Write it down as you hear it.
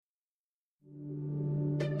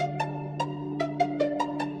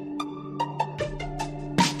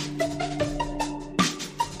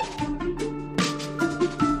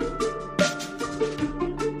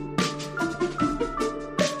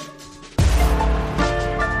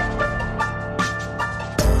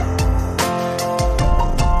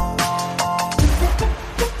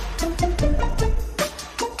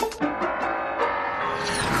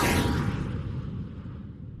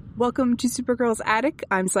Welcome to Supergirl's Attic.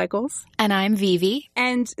 I'm Cycles. And I'm Vivi.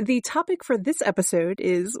 And the topic for this episode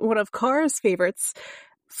is one of Kara's favorites,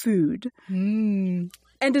 food. And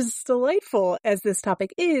as delightful as this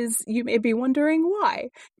topic is, you may be wondering why.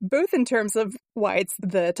 Both in terms of why it's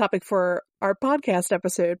the topic for our podcast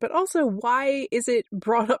episode, but also why is it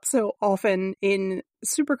brought up so often in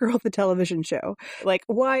Supergirl, the television show? Like,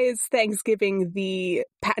 why is Thanksgiving the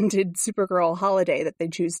patented Supergirl holiday that they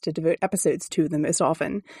choose to devote episodes to the most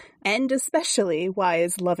often? And especially, why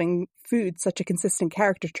is loving food such a consistent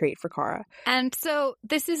character trait for Kara? And so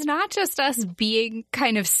this is not just us being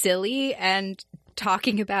kind of silly and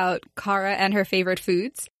talking about Kara and her favorite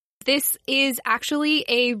foods. This is actually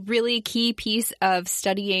a really key piece of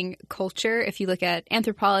studying culture if you look at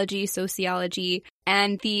anthropology, sociology,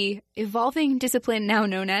 and the evolving discipline now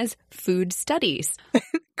known as food studies.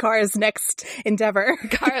 Kara's next endeavor.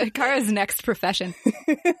 Kara's next profession.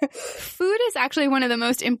 Food is actually one of the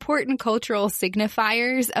most important cultural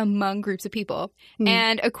signifiers among groups of people.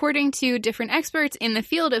 And according to different experts in the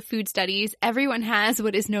field of food studies, everyone has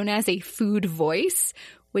what is known as a food voice,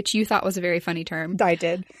 which you thought was a very funny term. I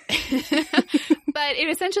did. But it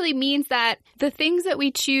essentially means that the things that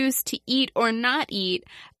we choose to eat or not eat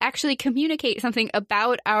actually communicate something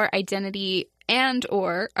about our identity and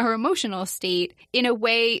or our emotional state in a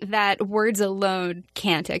way that words alone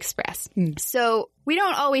can't express. So we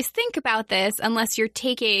don't always think about this unless you're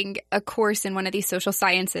taking a course in one of these social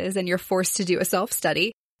sciences and you're forced to do a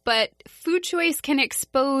self-study. But food choice can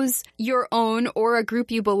expose your own or a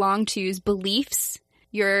group you belong to's beliefs,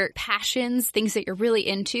 your passions, things that you're really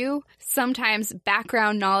into, sometimes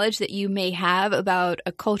background knowledge that you may have about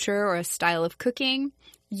a culture or a style of cooking,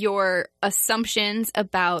 your assumptions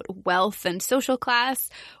about wealth and social class,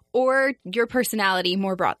 or your personality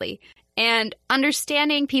more broadly. And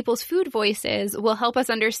understanding people's food voices will help us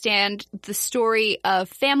understand the story of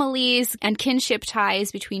families and kinship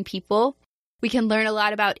ties between people. We can learn a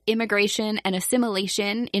lot about immigration and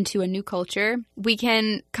assimilation into a new culture. We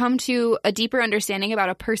can come to a deeper understanding about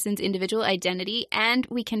a person's individual identity, and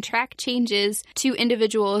we can track changes to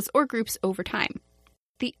individuals or groups over time.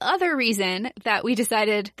 The other reason that we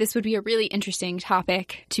decided this would be a really interesting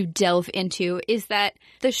topic to delve into is that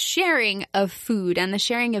the sharing of food and the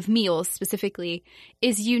sharing of meals specifically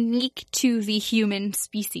is unique to the human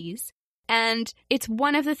species. And it's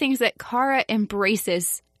one of the things that Kara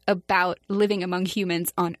embraces about living among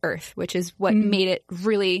humans on Earth, which is what made it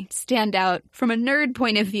really stand out from a nerd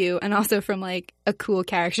point of view and also from like a cool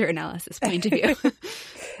character analysis point of view.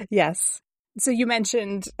 Yes. So you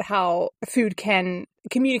mentioned how food can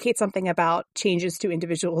communicate something about changes to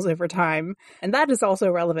individuals over time, and that is also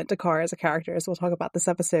relevant to Kara as a character, as we'll talk about this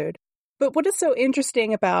episode. But what is so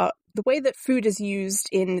interesting about the way that food is used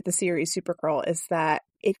in the series Supergirl is that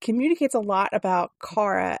it communicates a lot about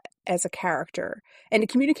Kara as a character. And it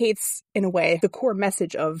communicates, in a way, the core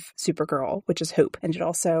message of Supergirl, which is hope. And it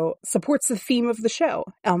also supports the theme of the show,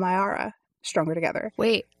 Elmyara, Stronger Together.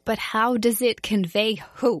 Wait, but how does it convey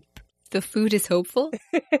hope? The food is hopeful?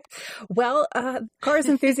 Well, Kara's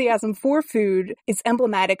enthusiasm for food is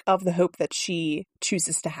emblematic of the hope that she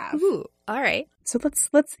chooses to have. Ooh, all right. So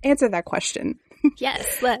let's answer that question.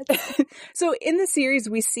 Yes, let's. So in the series,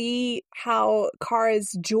 we see how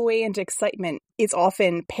Kara's joy and excitement is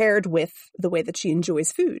often paired with the way that she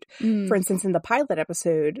enjoys food. For instance, in the pilot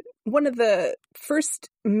episode, one of the first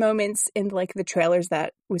moments in like the trailers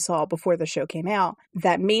that we saw before the show came out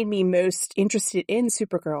that made me most interested in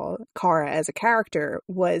Supergirl, Kara as a character,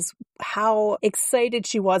 was how excited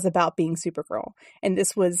she was about being Supergirl. And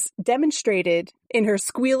this was demonstrated in her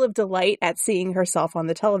squeal of delight at seeing herself on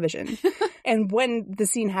the television. And when the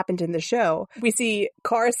scene happened in the show, we see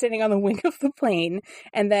Kara sitting on the wing of the plane,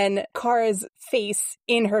 and then Kara's face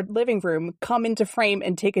in her living room come into frame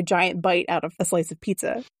and take a giant bite out of a slice of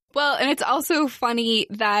pizza. Well, and it's also funny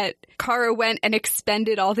that Kara went and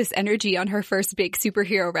expended all this energy on her first big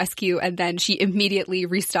superhero rescue, and then she immediately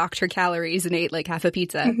restocked her calories and ate like half a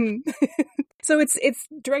pizza. So it's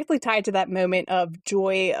directly tied to that moment of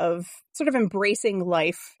joy of sort of embracing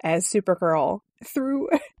life as Supergirl through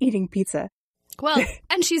eating pizza. Well,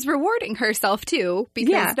 and she's rewarding herself, too,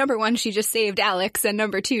 because number one, she just saved Alex, and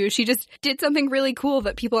number two, she just did something really cool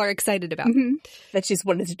that people are excited about. That she's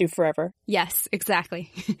wanted to do forever. Yes, exactly.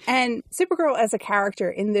 And Supergirl as a character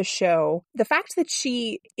in this show, the fact that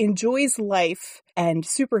she enjoys life and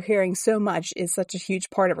superheroing so much is such a huge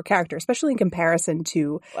part of her character, especially in comparison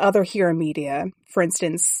to other hero media. For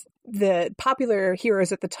instance, the popular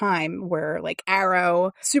heroes at the time were like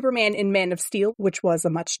Arrow, Superman in Man of Steel, which was a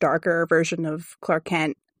much darker version of Clark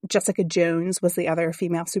Kent, Jessica Jones was the other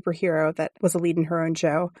female superhero that was a lead in her own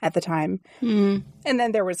show at the time. Mm. And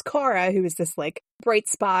then there was Kara, who was this like bright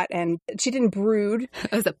spot, and she didn't brood.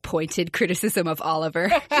 That was a pointed criticism of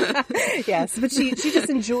Oliver. Yes, but she just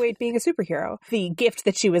enjoyed being a superhero, the gift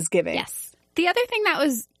that she was giving. Yes. The other thing that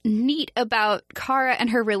was neat about Kara and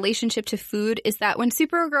her relationship to food is that when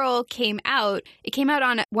Supergirl came out, it came out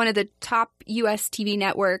on one of the top US TV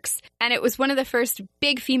networks, and it was one of the first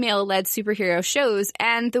big female-led superhero shows,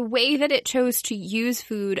 and the way that it chose to use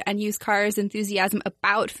food and use Kara's enthusiasm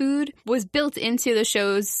about food was built into the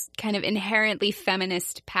show's kind of inherently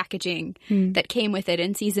feminist packaging that came with it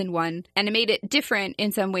in season 1, and it made it different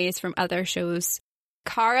in some ways from other shows.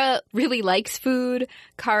 Kara really likes food.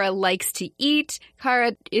 Kara likes to eat.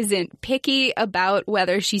 Kara isn't picky about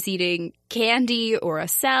whether she's eating candy or a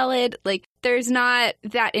salad. Like, there's not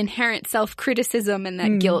that inherent self-criticism and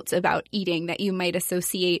that guilt about eating that you might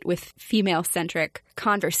associate with female-centric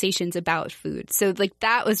conversations about food. So, like,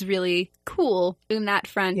 that was really cool in that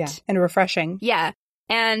front. Yeah, and refreshing. Yeah.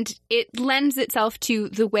 And it lends itself to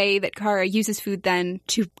the way that Kara uses food then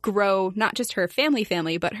to grow not just her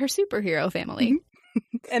family, but her superhero family. Mm-hmm.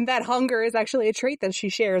 And that hunger is actually a trait that she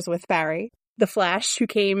shares with Barry, the Flash, who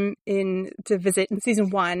came in to visit in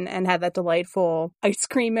season 1 and had that delightful ice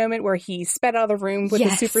cream moment where he sped out of the room with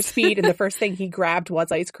his super speed, and the first thing he grabbed was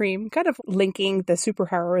ice cream, kind of linking the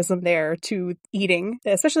superheroism there to eating,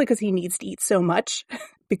 especially because he needs to eat so much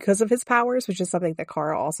because of his powers, which is something that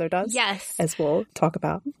Kara also does. Yes. As we'll talk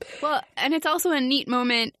about. Well, and it's also a neat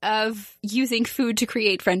moment of using food to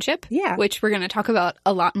create friendship. Yeah. Which we're going to talk about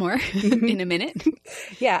a lot more in a minute.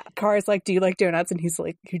 Yeah. Kara's like, do you like donuts? And he's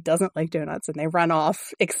like, who doesn't like donuts? And they run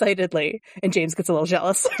off excitedly. And James gets a little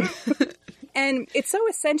jealous. And it's so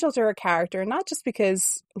essential to her character, not just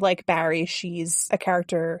because, like Barry, she's a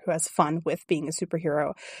character who has fun with being a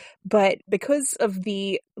superhero, but because of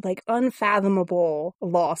the, like, unfathomable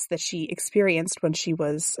loss that she experienced when she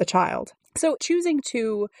was a child. So choosing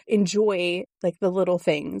to enjoy, like, the little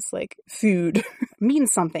things, like food,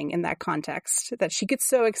 means something in that context, that she gets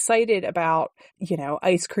so excited about, you know,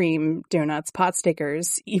 ice cream, donuts, pot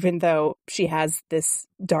stickers, even though she has this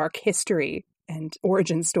dark history and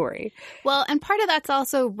origin story. Well, and part of that's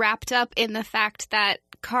also wrapped up in the fact that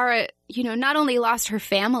Kara, you know, not only lost her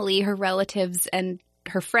family, her relatives, and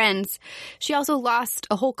her friends, she also lost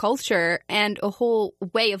a whole culture and a whole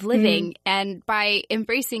way of living. And by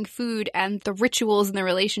embracing food and the rituals and the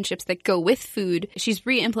relationships that go with food, she's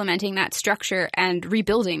re-implementing that structure and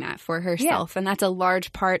rebuilding that for herself. Yeah. And that's a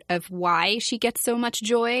large part of why she gets so much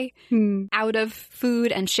joy out of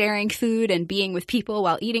food and sharing food and being with people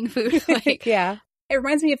while eating food. Like, yeah. It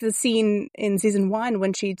reminds me of the scene in season 1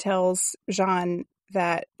 when she tells Jean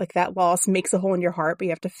that, like, that loss makes a hole in your heart, but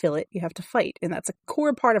you have to fill it, you have to fight. And that's a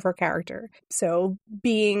core part of her character. So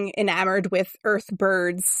being enamored with earth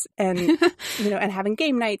birds and, you know, and having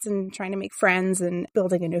game nights and trying to make friends and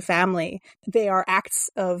building a new family, they are acts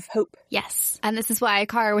of hope. Yes. And this is why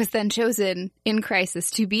Kara was then chosen in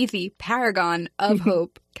Crisis to be the paragon of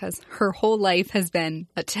hope, because her whole life has been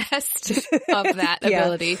a test of that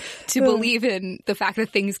ability to believe in the fact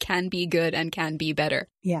that things can be good and can be better.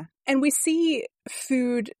 Yeah. And we see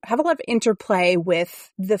food have a lot of interplay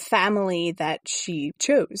with the family that she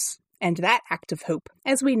chose and that act of hope.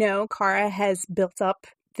 As we know, Kara has built up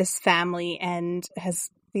this family and has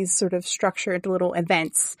these sort of structured little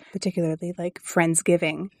events, particularly like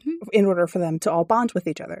Friendsgiving, in order for them to all bond with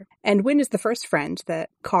each other. And Winn is the first friend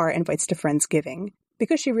that Kara invites to Friendsgiving,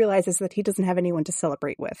 because she realizes that he doesn't have anyone to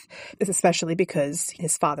celebrate with, especially because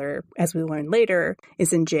his father, as we learn later,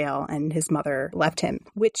 is in jail and his mother left him,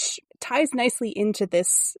 which ties nicely into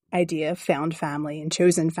this idea of found family and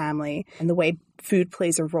chosen family and the way food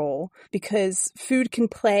plays a role, because food can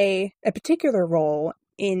play a particular role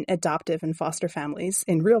in adoptive and foster families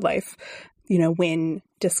in real life. You know, Winn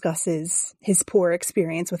discusses his poor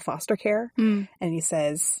experience with foster care. And he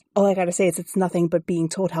says, all I got to say is it's nothing but being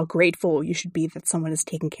told how grateful you should be that someone is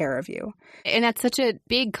taking care of you. And that's such a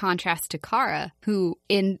big contrast to Kara, who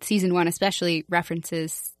in season 1 especially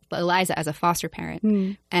references Eliza as a foster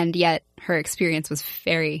parent. And yet her experience was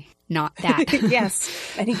very not that. Yes.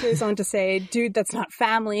 And he goes on to say, dude, that's not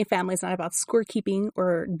family. Family's not about scorekeeping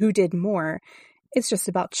or who did more. It's just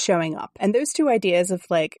about showing up. And those two ideas of,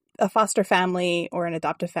 like, a foster family or an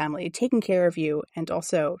adoptive family taking care of you and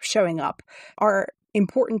also showing up are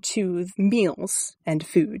important to meals and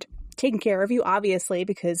food. Taking care of you, obviously,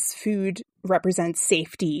 because food represents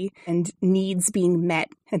safety and needs being met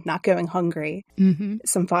and not going hungry.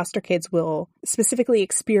 Some foster kids will specifically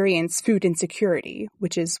experience food insecurity,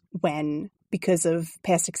 which is when because of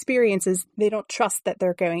past experiences, they don't trust that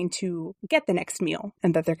they're going to get the next meal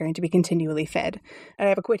and that they're going to be continually fed. And I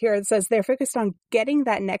have a quote here that says they're focused on getting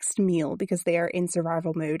that next meal because they are in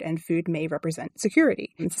survival mode and food may represent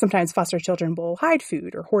security. And sometimes foster children will hide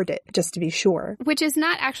food or hoard it just to be sure. Which is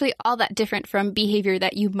not actually all that different from behavior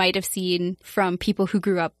that you might have seen from people who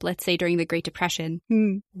grew up, let's say, during the Great Depression,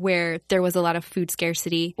 where there was a lot of food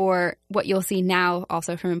scarcity, or what you'll see now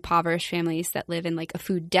also from impoverished families that live in like a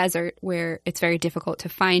food desert where it's very difficult to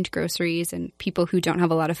find groceries and people who don't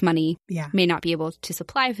have a lot of money may not be able to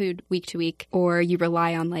supply food week to week, or you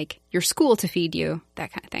rely on like your school to feed you,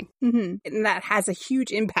 that kind of thing. And that has a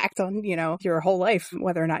huge impact on, you know, your whole life,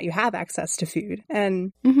 whether or not you have access to food.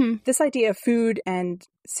 And this idea of food and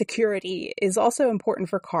security is also important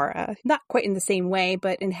for Kara, not quite in the same way,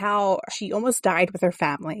 but in how she almost died with her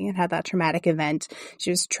family and had that traumatic event.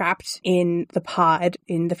 She was trapped in the pod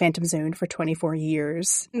in the Phantom Zone for 24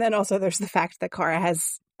 years. And then also there's the fact that Kara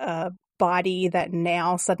has a body that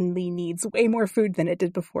now suddenly needs way more food than it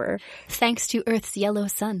did before. Thanks to Earth's yellow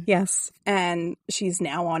sun. Yes. And she's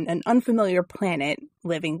now on an unfamiliar planet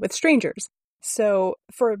living with strangers. So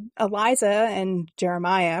for Eliza and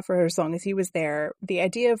Jeremiah, for as long as he was there, the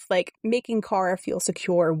idea of like making Kara feel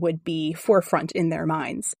secure would be forefront in their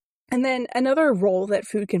minds. And then another role that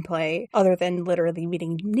food can play, other than literally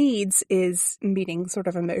meeting needs, is meeting sort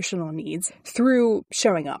of emotional needs through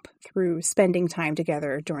showing up, through spending time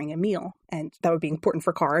together during a meal. And that would be important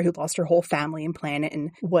for Kara, who lost her whole family and planet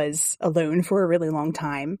and was alone for a really long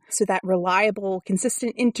time. So that reliable,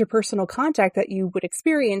 consistent interpersonal contact that you would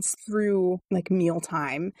experience through like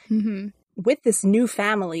mealtime with this new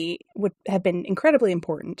family would have been incredibly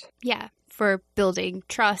important. Yeah. For building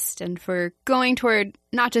trust and for going toward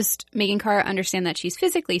not just making Kara understand that she's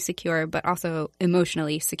physically secure, but also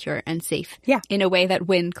emotionally secure and safe. Yeah. In a way that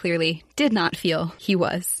Wynn clearly did not feel he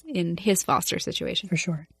was in his foster situation. For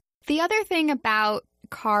sure. The other thing about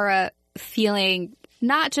Kara feeling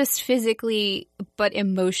not just physically, but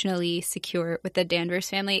emotionally secure with the Danvers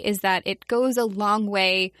family is that it goes a long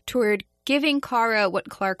way toward giving Kara what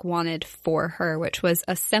Clarke wanted for her, which was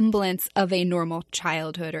a semblance of a normal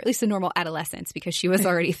childhood, or at least a normal adolescence, because she was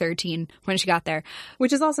already 13 when she got there.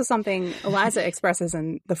 Which is also something Eliza expresses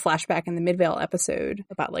in the flashback in the Midvale episode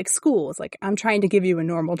about like school. It's like, I'm trying to give you a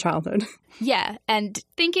normal childhood. Yeah, and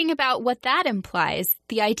thinking about what that implies,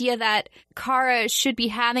 the idea that Kara should be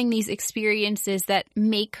having these experiences that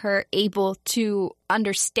make her able to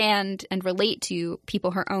understand and relate to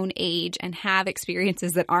people her own age and have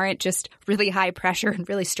experiences that aren't just really high pressure and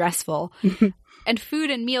really stressful. And food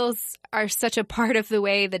and meals are such a part of the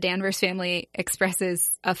way the Danvers family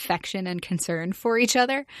expresses affection and concern for each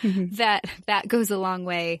other that goes a long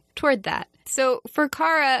way toward that. So for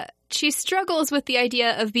Kara, she struggles with the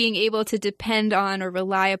idea of being able to depend on or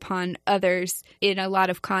rely upon others in a lot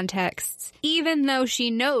of contexts, even though she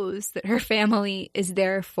knows that her family is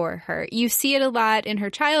there for her. You see it a lot in her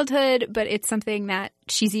childhood, but it's something that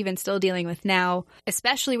she's even still dealing with now.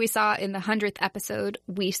 Especially we saw in the 100th episode,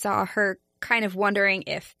 we saw her kind of wondering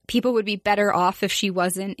if people would be better off if she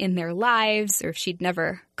wasn't in their lives or if she'd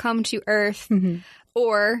never come to Earth.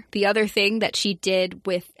 Or the other thing that she did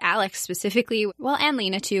with Alex specifically, well, and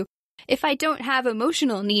Lena too, if I don't have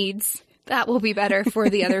emotional needs, that will be better for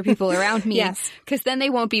the other people around me. Yes. Because then they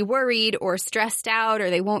won't be worried or stressed out, or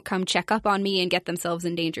they won't come check up on me and get themselves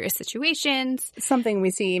in dangerous situations. Something we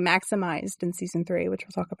see maximized in season 3, which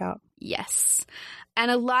we'll talk about. Yes. And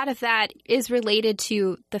a lot of that is related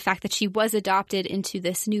to the fact that she was adopted into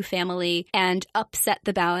this new family and upset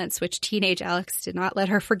the balance, which teenage Alex did not let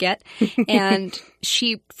her forget. And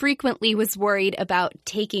she frequently was worried about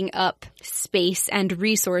taking up space and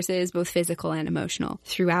resources, both physical and emotional,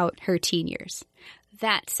 throughout her teen years.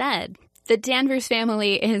 That said, the Danvers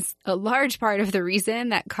family is a large part of the reason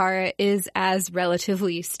that Kara is as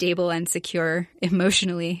relatively stable and secure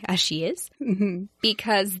emotionally as she is.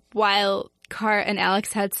 Because while Kara and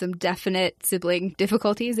Alex had some definite sibling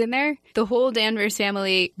difficulties in there, the whole Danvers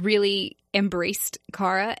family really embraced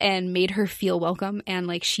Kara and made her feel welcome and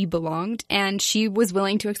like she belonged, and she was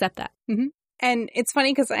willing to accept that. And it's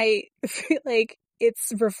funny because I feel like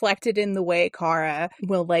it's reflected in the way Kara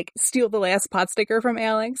will like steal the last pot sticker from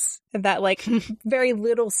Alex, and that like very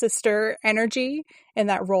little sister energy in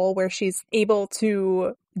that role where she's able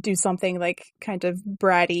to do something like kind of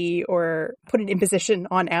bratty or put an imposition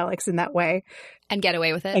on Alex in that way. And get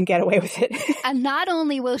away with it. And not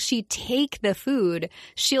only will she take the food,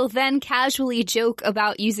 she'll then casually joke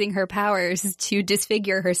about using her powers to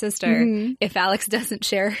disfigure her sister if Alex doesn't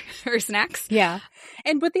share her snacks. Yeah.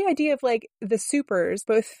 And with the idea of like the supers,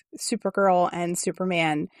 both Supergirl and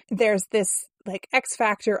Superman, there's this like X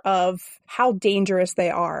factor of how dangerous they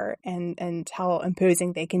are and how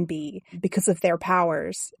imposing they can be because of their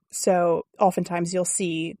powers. So oftentimes you'll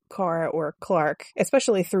see Kara or Clark,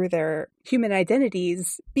 especially through their human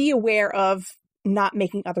identities, be aware of not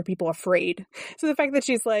making other people afraid. So the fact that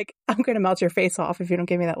she's like, I'm going to melt your face off if you don't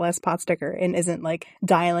give me that last pot sticker, and isn't like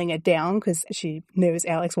dialing it down because she knows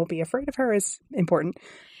Alex won't be afraid of her is important.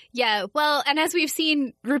 Yeah, well, and as we've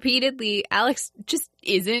seen repeatedly, Alex just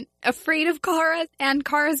isn't afraid of Kara and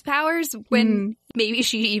Kara's powers when maybe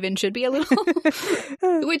she even should be a little.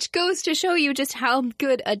 Which goes to show you just how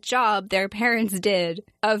good a job their parents did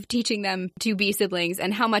of teaching them to be siblings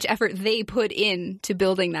and how much effort they put in to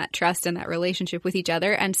building that trust and that relationship with each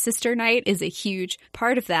other. And Sister Night is a huge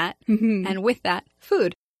part of that. And with that,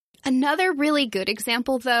 food. Another really good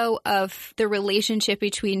example, though, of the relationship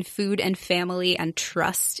between food and family and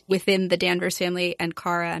trust within the Danvers family and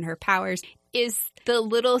Kara and her powers is the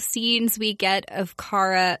little scenes we get of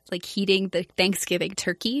Kara, like, heating the Thanksgiving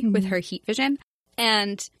turkey with her heat vision.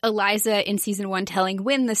 And Eliza in season 1 telling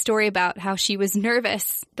Wynn the story about how she was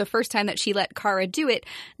nervous the first time that she let Kara do it,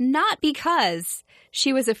 not because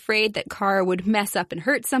she was afraid that Kara would mess up and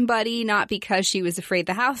hurt somebody, not because she was afraid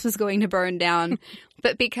the house was going to burn down,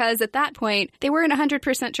 but because at that point, they weren't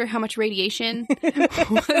 100% sure how much radiation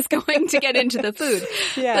was going to get into the food.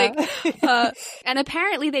 Yeah. And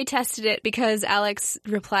apparently they tested it because Alex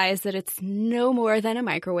replies that it's no more than a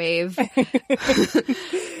microwave.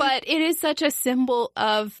 But it is such a symbol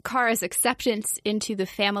of Kara's acceptance into the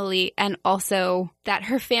family, and also that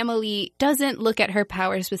her family doesn't look at her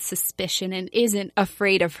powers with suspicion and isn't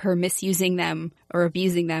afraid of her misusing them or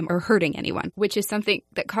abusing them or hurting anyone, which is something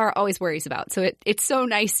that Kara always worries about. So it's so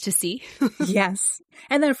nice to see. Yes.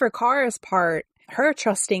 And then for Kara's part, her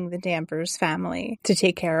trusting the Danvers family to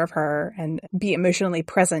take care of her and be emotionally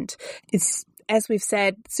present is, as we've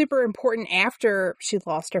said, super important after she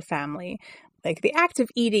lost her family. Like, the act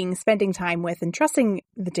of eating, spending time with, and trusting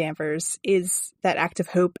the Danvers is that act of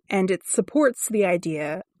hope, and it supports the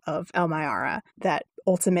idea of Elmyara that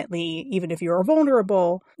ultimately, even if you are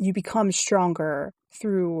vulnerable, you become stronger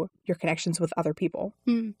through your connections with other people.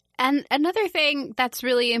 And another thing that's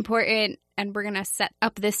really important, and we're going to set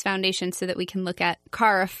up this foundation so that we can look at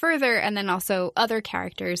Kara further, and then also other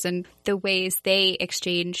characters and the ways they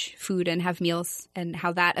exchange food and have meals and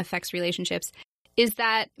how that affects relationships, is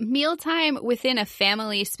that mealtime within a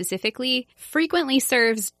family specifically frequently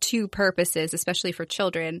serves two purposes, especially for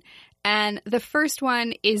children. And the first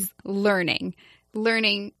one is learning.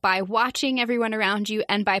 Learning by watching everyone around you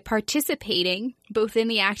and by participating both in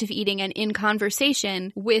the act of eating and in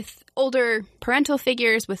conversation with older parental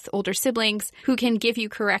figures, with older siblings who can give you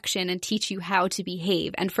correction and teach you how to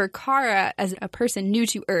behave. And for Kara, as a person new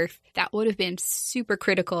to Earth, that would have been super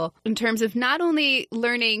critical in terms of not only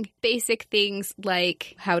learning basic things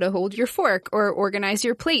like how to hold your fork or organize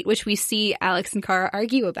your plate, which we see Alex and Kara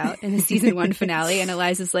argue about in the season 1 finale. And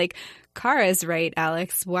Eliza's like, Kara's right,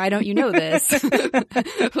 Alex. Why don't you know this?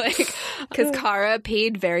 Like, because Kara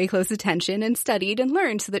paid very close attention and studied and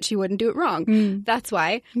learned so that she wouldn't do it wrong. That's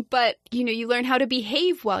why. But, you know, you learn how to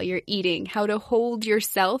behave while you're eating, how to hold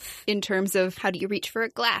yourself in terms of how do you reach for a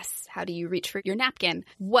glass? How do you reach for your napkin?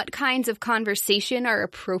 What kinds of conversation are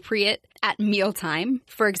appropriate at mealtime?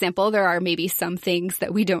 For example, there are maybe some things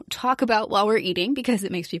that we don't talk about while we're eating because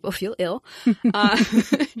it makes people feel ill.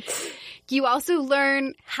 You also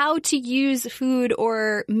learn how to use food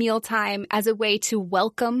or mealtime as a way to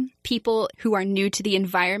welcome people who are new to the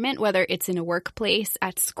environment, whether it's in a workplace,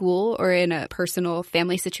 at school, or in a personal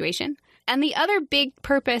family situation. And the other big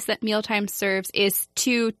purpose that mealtime serves is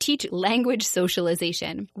to teach language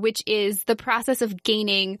socialization, which is the process of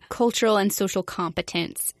gaining cultural and social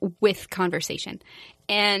competence with conversation.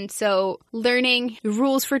 And so learning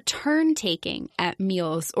rules for turn taking at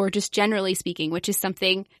meals, or just generally speaking, which is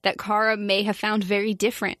something that Kara may have found very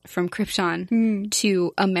different from Krypton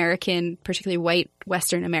to American, particularly white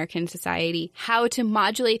Western American society. How to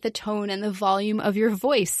modulate the tone and the volume of your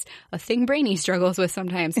voice, a thing Brainy struggles with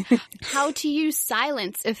sometimes. How to use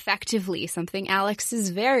silence effectively, something Alex is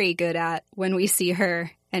very good at when we see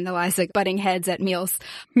her and Eliza butting heads at meals.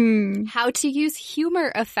 How to use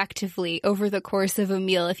humor effectively over the course of a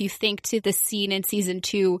meal. If you think to the scene in season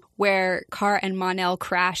 2 where Kara and Mon-El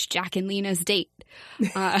crash Jack and Lena's date.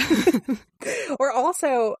 Or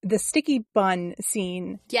also the sticky bun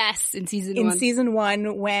scene. Yes, in season In one. season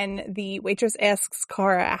 1, when the waitress asks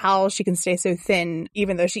Kara how she can stay so thin,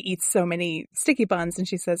 even though she eats so many sticky buns, and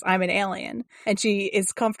she says, I'm an alien. And she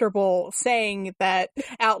is comfortable saying that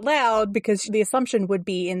out loud because the assumption would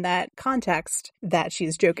be in that context that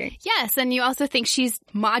she's joking. Yes, and you also think she's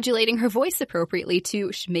modulating her voice appropriately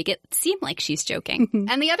to make it seem like she's joking.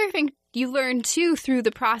 And the other thing you learn too through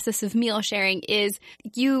the process of meal sharing is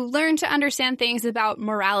you learn to understand things about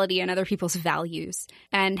morality and other people's values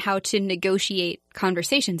and how to negotiate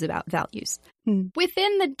conversations about values.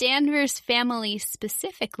 Within the Danvers family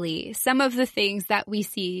specifically, some of the things that we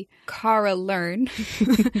see Kara learn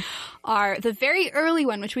are the very early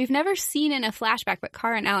one, which we've never seen in a flashback, but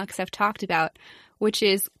Kara and Alex have talked about, which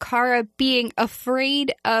is Kara being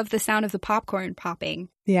afraid of the sound of the popcorn popping.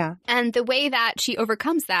 Yeah. And the way that she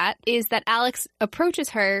overcomes that is that Alex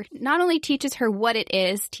approaches her, not only teaches her what it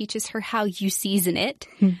is, teaches her how you season it,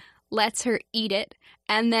 lets her eat it,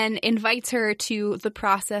 and then invites her to the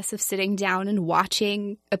process of sitting down and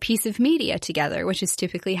watching a piece of media together, which is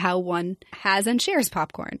typically how one has and shares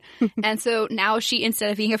popcorn. And so now she,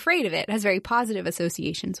 instead of being afraid of it, has very positive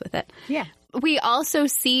associations with it. Yeah. We also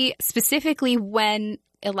see specifically when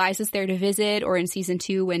Eliza's there to visit, or in season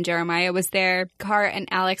 2 when Jeremiah was there, Kara and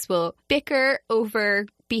Alex will bicker over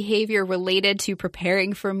behavior related to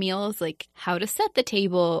preparing for meals, like how to set the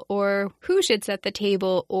table or who should set the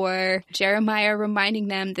table, or Jeremiah reminding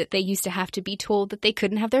them that they used to have to be told that they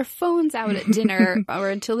couldn't have their phones out at dinner or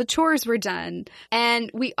until the chores were done.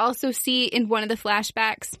 And we also see in one of the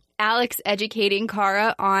flashbacks Alex educating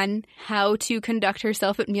Kara on how to conduct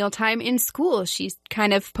herself at mealtime in school. She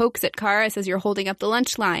kind of pokes at Kara, says you're holding up the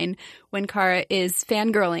lunch line, when Kara is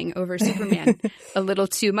fangirling over Superman a little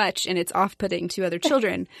too much, and it's off-putting to other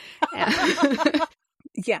children.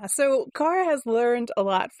 Yeah, so Kara has learned a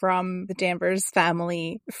lot from the Danvers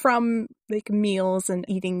family, from like meals and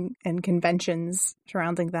eating and conventions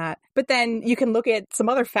surrounding that. But then you can look at some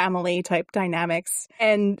other family type dynamics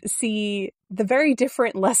and see the very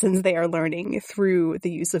different lessons they are learning through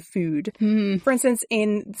the use of food. For instance,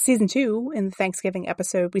 in season 2, in the Thanksgiving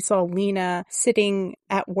episode, we saw Lena sitting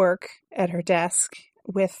at work at her desk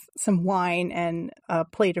with some wine and a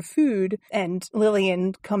plate of food, and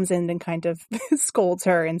Lillian comes in and kind of scolds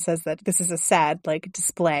her and says that this is a sad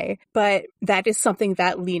display. But that is something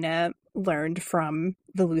that Lena learned from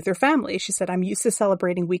the Luther family. She said, I'm used to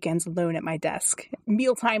celebrating weekends alone at my desk.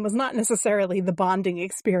 Mealtime was not necessarily the bonding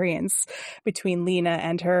experience between Lena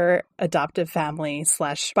and her adoptive family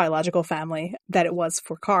 / biological family that it was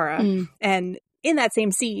for Kara. And in that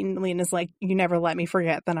same scene, Lena's like, you never let me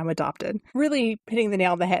forget that I'm adopted. Really hitting the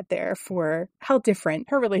nail on the head there for how different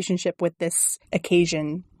her relationship with this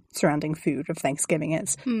occasion surrounding food of Thanksgiving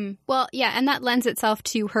is. Well, yeah, and that lends itself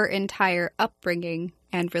to her entire upbringing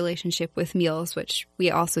and relationship with meals, which we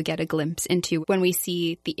also get a glimpse into when we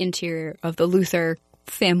see the interior of the Luther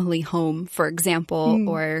family home, for example,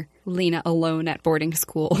 or Lena alone at boarding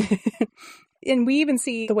school. And we even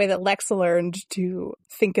see the way that Lex learned to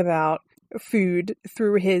think about food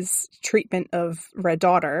through his treatment of Red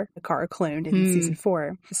Daughter, the Kara cloned in season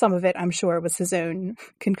 4. Some of it, I'm sure, was his own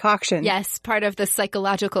concoction. Yes, part of the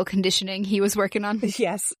psychological conditioning he was working on.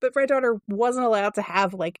 Yes, but Red Daughter wasn't allowed to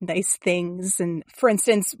have nice things. And for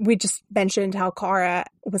instance, we just mentioned how Kara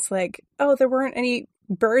was like, oh, there weren't any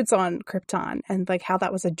birds on Krypton, and how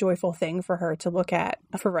that was a joyful thing for her to look at.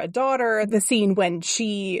 For Red Daughter, the scene when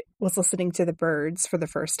she was listening to the birds for the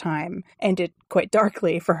first time ended quite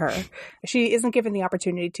darkly for her. She isn't given the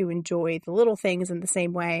opportunity to enjoy the little things in the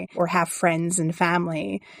same way or have friends and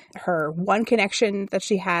family. Her one connection that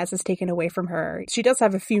she has is taken away from her. She does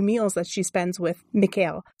have a few meals that she spends with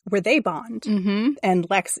Mikhail where they bond. And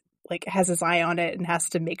Lex has his eye on it and has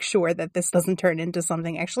to make sure that this doesn't turn into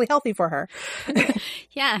something actually healthy for her.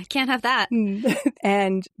 Yeah, can't have that.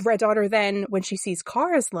 And Red Daughter then, when she sees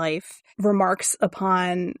Kara's life, remarks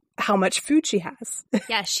upon how much food she has.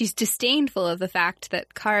 Yeah, she's disdainful of the fact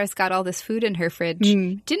that Kara's got all this food in her fridge.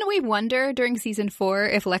 Didn't we wonder during season 4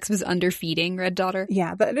 if Lex was underfeeding Red Daughter?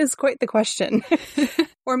 Yeah, that is quite the question.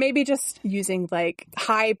 Or maybe just using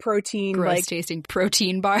high protein, gross tasting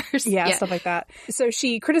protein bars. Yeah, stuff like that. So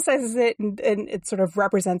she criticizes it, and it sort of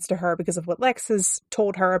represents to her because of what Lex has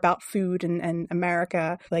told her about food and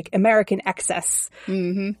America, American excess.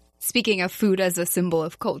 Speaking of food as a symbol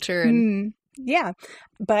of culture and Yeah.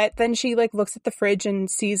 But then she like looks at the fridge and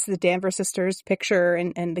sees the Danvers sisters picture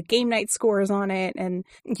and the game night scores on it. And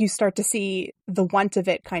you start to see the want of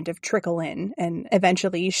it kind of trickle in. And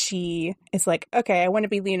eventually she is like, okay, I want to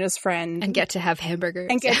be Lena's friend. And get to have hamburgers.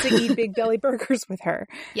 And get to eat Big Belly burgers with her.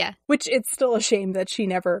 Yeah. Which it's still a shame that she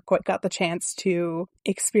never quite got the chance to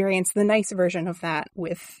experience the nice version of that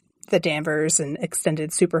with the Danvers and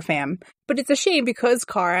extended superfam. But it's a shame because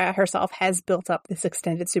Kara herself has built up this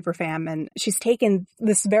extended superfam, and she's taken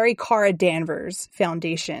this very Kara Danvers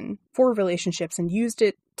foundation for relationships and used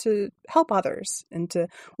it to help others and to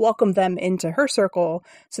welcome them into her circle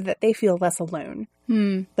so that they feel less alone.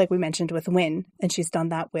 Like we mentioned with Wynn, and she's done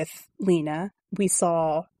that with Lena. We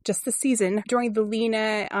saw just this season, during the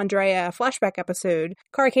Lena Andrea flashback episode,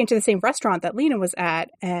 Kara came to the same restaurant that Lena was at,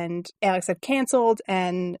 and Alex had canceled,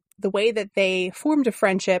 and the way that they formed a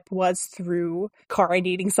friendship was through Kara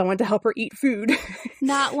needing someone to help her eat food.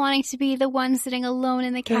 Not wanting to be the one sitting alone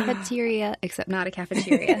in the cafeteria, except not a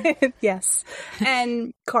cafeteria. Yes.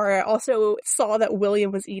 And Kara also saw that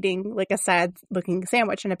William was eating like a sad-looking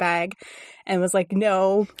sandwich in a bag and was like,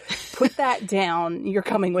 no, put that down. You're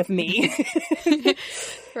coming with me.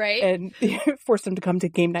 Right? And forced him to come to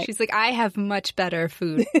game night. She's like, I have much better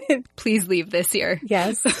food. Please leave this here.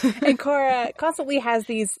 Yes. And Kara constantly has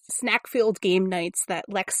these snack-filled game nights that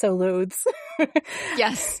Lex so loathes.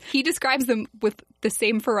 Yes. He describes them with the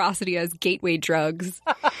same ferocity as gateway drugs.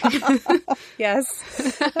 Yes.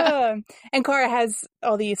 And Kara has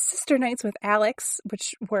all these sister nights with Alex,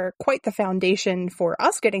 which were quite the foundation for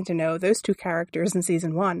us getting to know those two characters in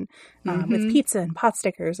season 1, with pizza and pot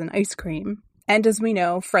stickers and ice cream. And as we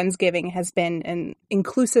know, Friendsgiving has been an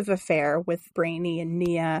inclusive affair with Brainy and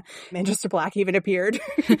Nia. Manchester Black even appeared,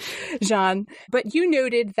 Jean. But you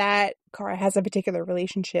noted that Kara has a particular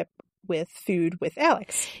relationship with food with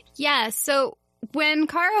Alex. Yeah, so when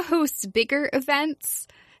Kara hosts bigger events,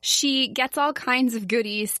 she gets all kinds of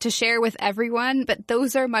goodies to share with everyone, but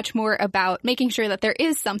those are much more about making sure that there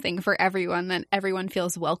is something for everyone, that everyone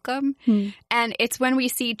feels welcome. And it's when we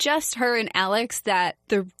see just her and Alex that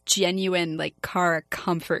the genuine, like, Kara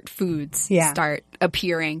comfort foods start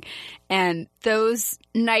appearing. And those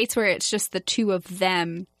nights where it's just the two of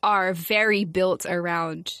them are very built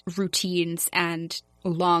around routines and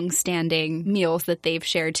long-standing meals that they've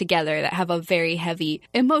shared together that have a very heavy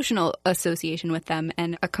emotional association with them,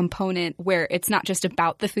 and a component where it's not just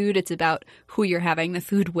about the food, it's about who you're having the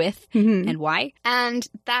food with and why. And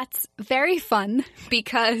that's very fun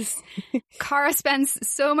because Kara spends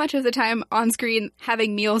so much of the time on screen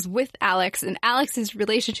having meals with Alex, and Alex's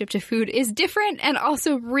relationship to food is different and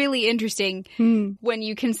also really interesting when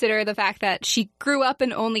you consider the fact that she grew up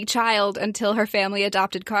an only child until her family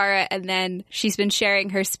adopted Kara, and then she's been sharing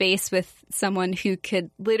her space with someone who could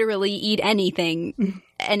literally eat anything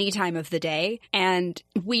any time of the day. And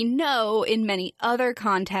we know in many other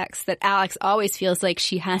contexts that Alex always feels like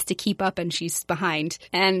she has to keep up and she's behind.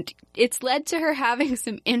 And it's led to her having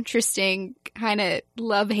some interesting kind of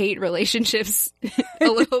love-hate relationships a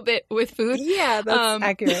little bit with food. Yeah, that's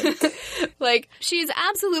accurate. Like, she's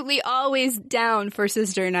absolutely always down for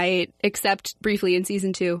sister night, except briefly in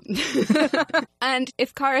season 2. And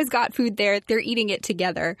if Kara's got food there, they're eating it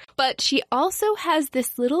together. But she also has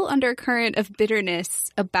this little undercurrent of bitterness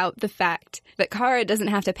about the fact that Kara doesn't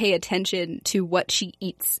have to pay attention to what she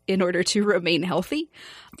eats in order to remain healthy.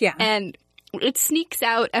 Yeah. And it sneaks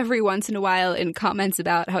out every once in a while in comments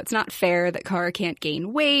about how it's not fair that Kara can't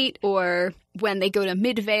gain weight, or when they go to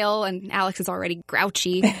Midvale and Alex is already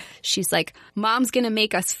grouchy, she's like, Mom's gonna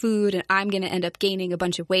make us food and I'm gonna end up gaining a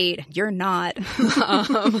bunch of weight. You're not.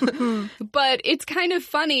 But it's kind of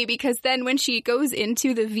funny because then when she goes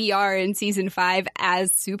into the VR in season 5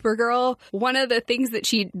 as Supergirl, one of the things that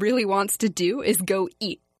she really wants to do is go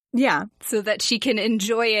eat. Yeah. So that she can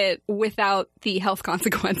enjoy it without the health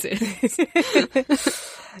consequences.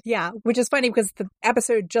 Yeah, which is funny because the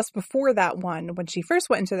episode just before that one, when she first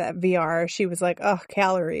went into that VR, she was like, oh,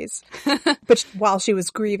 calories. But while she was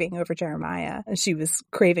grieving over Jeremiah, she was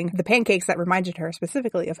craving the pancakes that reminded her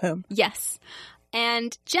specifically of home. Yes.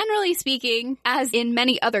 And generally speaking, as in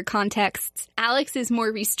many other contexts, Alex is more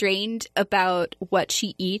restrained about what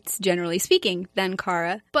she eats, generally speaking, than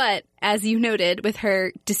Kara. But as you noted, with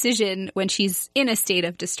her decision when she's in a state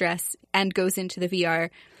of distress and goes into the VR,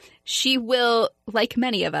 she will, like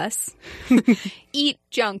many of us, eat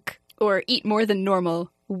junk or eat more than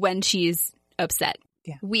normal when she's upset.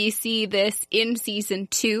 Yeah. We see this in season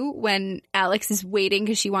 2 when Alex is waiting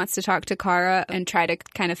because she wants to talk to Kara and try to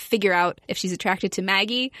kind of figure out if she's attracted to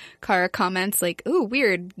Maggie. Kara comments like, "Oh,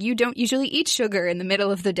 weird. You don't usually eat sugar in the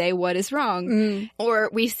middle of the day. What is wrong?" Or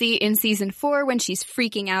we see in season 4 when she's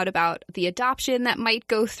freaking out about the adoption that might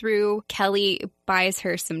go through, Kelly buys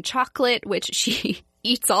her some chocolate, which she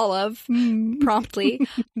eats all of promptly.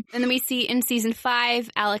 And then we see in season 5,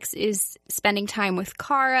 Alex is spending time with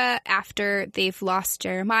Kara after they've lost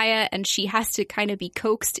Jeremiah, and she has to kind of be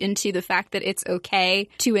coaxed into the fact that it's okay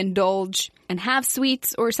to indulge and have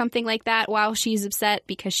sweets or something like that while she's upset,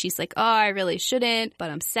 because she's like, "Oh, I really shouldn't,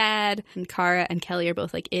 but I'm sad." And Kara and Kelly are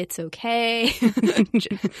both like, "It's okay."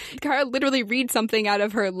 Kara literally reads something out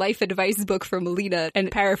of her life advice book from Melina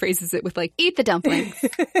and paraphrases it with like, "Eat the dumplings."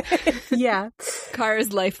 Yeah.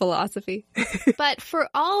 Kara's life philosophy. But for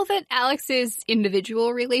all that Alex's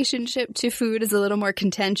individual relationship to food is a little more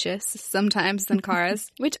contentious sometimes than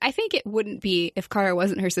Kara's, which I think it wouldn't be if Kara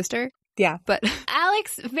wasn't her sister. Yeah. But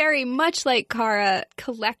Alex, very much like Kara,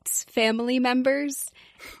 collects family members,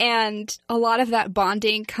 and a lot of that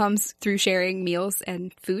bonding comes through sharing meals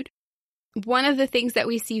and food. One of the things that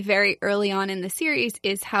we see very early on in the series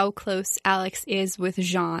is how close Alex is with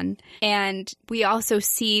Jean. And we also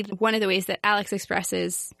see one of the ways that Alex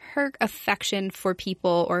expresses her affection for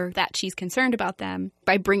people, or that she's concerned about them,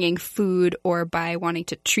 by bringing food or by wanting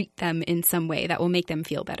to treat them in some way that will make them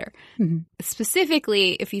feel better.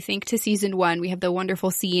 Specifically, if you think to season 1, we have the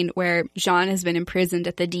wonderful scene where Jean has been imprisoned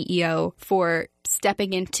at the DEO for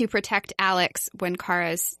stepping in to protect Alex when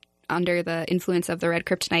Kara's under the influence of the red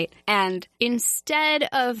kryptonite. And instead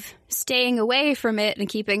of staying away from it and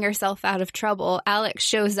keeping herself out of trouble, Alex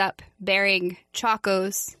shows up bearing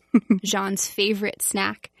Chocos, Jean's favorite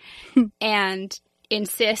snack, and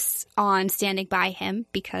insists on standing by him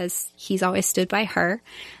because he's always stood by her.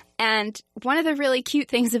 And one of the really cute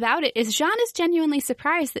things about it is Jean is genuinely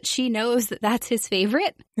surprised that she knows that that's his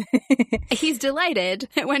favorite. He's delighted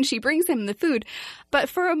when she brings him the food. But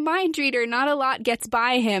for a mind reader, not a lot gets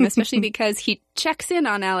by him, especially because he checks in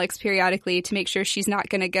on Alex periodically to make sure she's not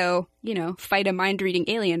going to go, fight a mind-reading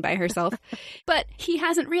alien by herself. But he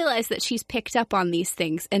hasn't realized that she's picked up on these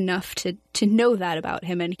things enough to know that about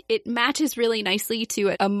him. And it matches really nicely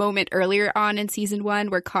to a moment earlier on in season 1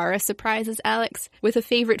 where Kara surprises Alex with a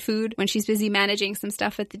favorite food when she's busy managing some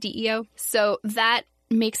stuff at the DEO. So that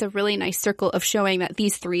makes a really nice circle of showing that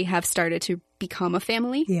these three have started to become a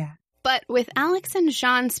family. Yeah. But with Alex and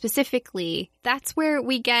Jean specifically, that's where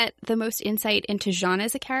we get the most insight into Jean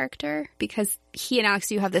as a character, because he and Alex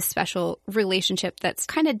do have this special relationship that's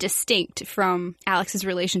kind of distinct from Alex's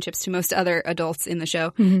relationships to most other adults in the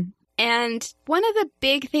show. And one of the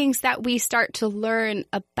big things that we start to learn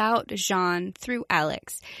about Jean through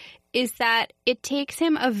Alex is that it takes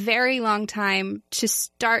him a very long time to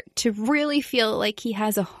start to really feel like he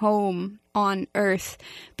has a home on Earth,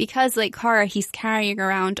 because like Kara, he's carrying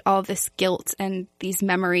around all this guilt and these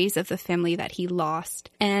memories of the family that he lost.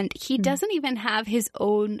 And he doesn't even have his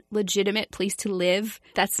own legitimate place to live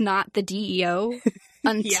that's not the DEO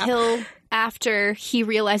until after he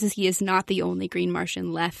realizes he is not the only Green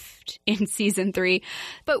Martian left in season 3.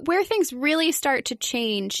 But where things really start to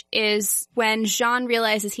change is when Jean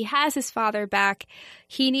realizes he has his father back.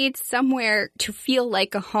 He needs somewhere to feel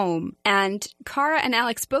like a home. And Kara and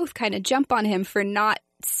Alex both kind of jump on him for not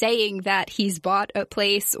saying that he's bought a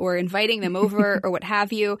place or inviting them over or what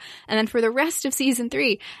have you. And then for the rest of season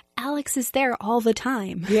 3, Alex is there all the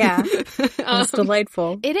time. Yeah. It's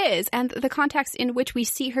delightful. It is. And the context in which we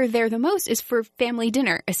see her there the most is for family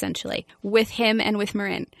dinner, essentially, with him and with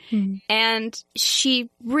Marin. And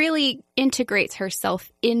she really integrates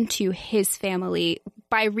herself into his family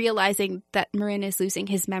by realizing that Marin is losing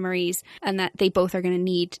his memories and that they both are going to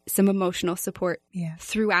need some emotional support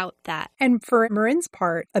throughout that. And for Marin's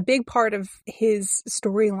part, a big part of his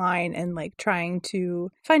storyline and like trying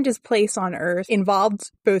to find his place on Earth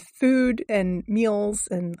involved both food and meals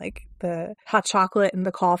and like the hot chocolate and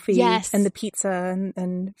the coffee and the pizza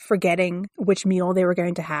and forgetting which meal they were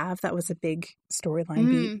going to have. That was a big storyline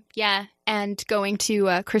beat. Yeah. And going to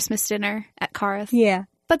a Christmas dinner at Kara's. Yeah.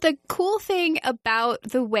 But the cool thing about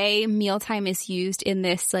the way mealtime is used in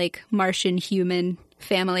this like Martian human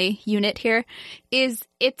family unit here is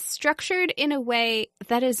it's structured in a way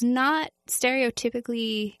that is not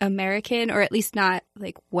stereotypically American, or at least not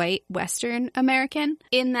like white Western American,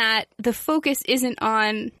 in that the focus isn't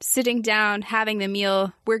on sitting down, having the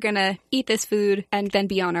meal, we're gonna eat this food and then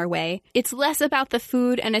be on our way. It's less about the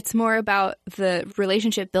food and it's more about the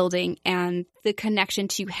relationship building and the connection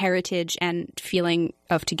to heritage and feeling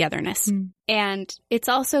of togetherness. And it's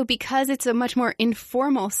also because it's a much more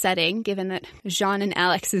informal setting, given that Jean and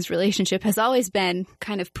Alex's relationship has always been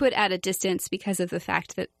kind of put at a distance because of the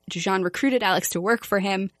fact that Jean recruited Alex to work for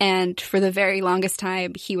him. And for the very longest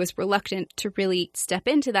time, he was reluctant to really step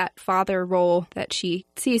into that father role that she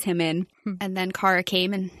sees him in. And then Kara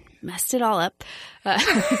came and messed it all up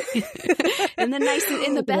in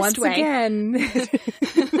the best Once way. Again,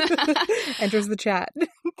 enters the chat.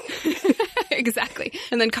 Exactly.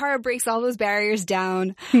 And then Kara breaks all those barriers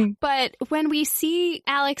down. But when we see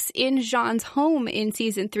Alex in Jean's home in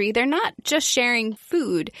season 3, they're not just sharing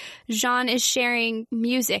food. Jean is sharing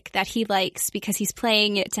music that he likes because he's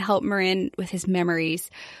playing it to help Marin with his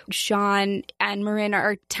memories. Jean and Marin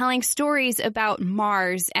are telling stories about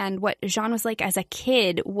Mars and what Jean was like as a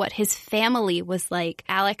kid, what his family was like.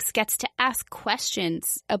 Alex gets to ask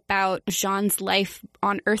questions about Jean's life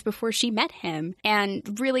on Earth before she met him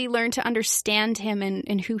and really learn to understand him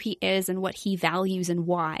and who he is and what he values and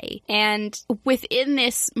why. And within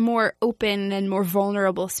this more open and more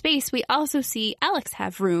vulnerable space, we also see Alex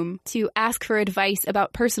have room to ask for advice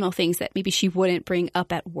about personal things that maybe she wouldn't bring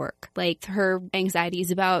up at work, like her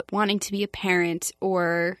anxieties about wanting to be a parent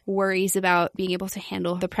or worries about being able to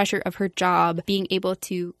handle the pressure of her job, being able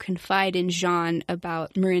to confide in Jean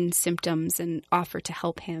about Marin's symptoms and offer to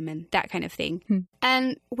help him and that kind of thing.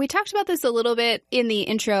 And we talked about this a little bit in the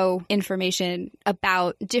intro information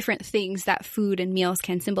about different things that food and meals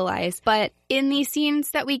can symbolize. But in these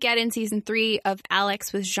scenes that we get in season 3 of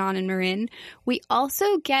Alex with Jean and Marin, we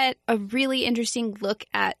also get a really interesting look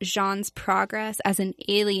at Jean's progress as an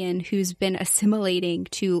alien who's been assimilating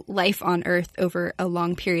to life on Earth over a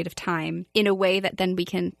long period of time in a way that then we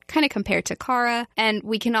can kind of compare to Kara. And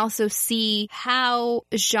we can also see how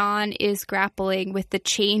Jean is grappling with the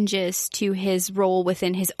changes to his role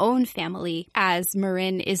within his own family as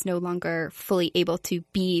Marin is no longer fully able to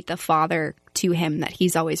be the father to him that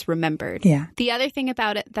he's always remembered. Yeah. The other thing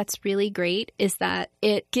about it that's really great is that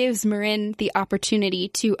it gives Marin the opportunity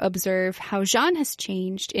to observe how Jean has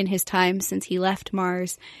changed in his time since he left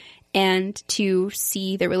Mars and to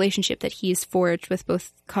see the relationship that he's forged with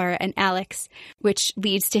both Kara and Alex, which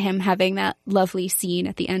leads to him having that lovely scene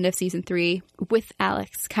at the end of season 3 with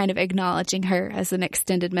Alex kind of acknowledging her as an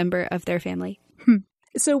extended member of their family.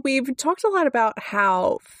 So we've talked a lot about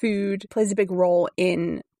how food plays a big role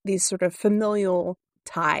in these sort of familial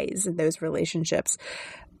ties in those relationships.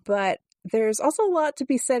 But there's also a lot to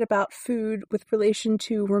be said about food with relation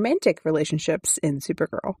to romantic relationships in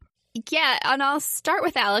Supergirl. Yeah, and I'll start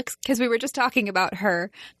with Alex because we were just talking about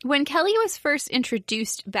her. When Kelly was first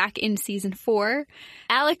introduced back in season 4,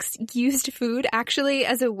 Alex used food actually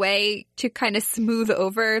as a way to kind of smooth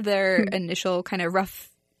over their initial kind of rough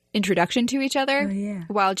introduction to each other. Oh, yeah.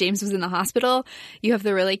 While James was in the hospital. You have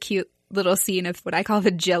the really cute little scene of what I call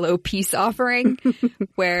the Jell-O peace offering,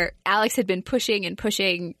 where Alex had been pushing and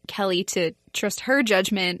pushing Kelly to trust her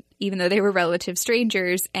judgment, even though they were relative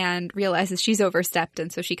strangers, and realizes she's overstepped.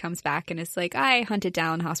 And so she comes back and is like, I hunted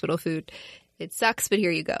down hospital food. It sucks, but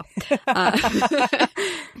here you go.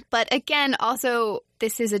 But again, also,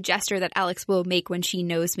 this is a gesture that Alex will make when she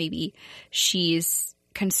knows maybe she's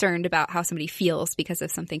concerned about how somebody feels because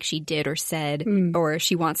of something she did or said, or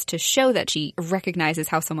she wants to show that she recognizes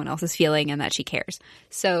how someone else is feeling and that she cares.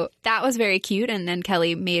 So that was very cute. And then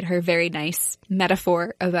Kelly made her very nice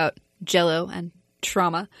metaphor about Jell-O and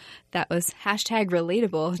trauma that was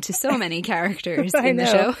 #relatable to so many characters in the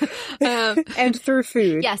show. And through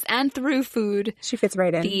food. Yes, and through food. She fits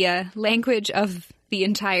right in. The language of the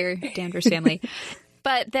entire Danvers family.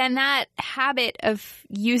 But then that habit of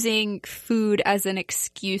using food as an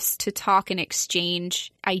excuse to talk and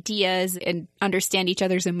exchange ideas and understand each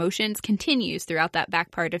other's emotions continues throughout that back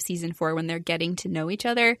part of season 4 when they're getting to know each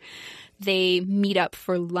other. They meet up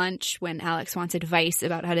for lunch when Alex wants advice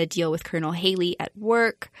about how to deal with Colonel Haley at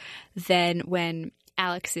work. Then when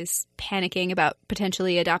Alex is panicking about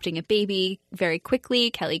potentially adopting a baby very quickly,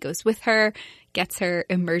 Kelly goes with her, gets her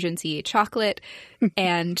emergency chocolate,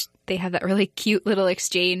 and they have that really cute little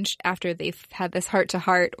exchange after they've had this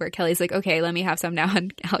heart-to-heart where Kelly's like, okay, let me have some now.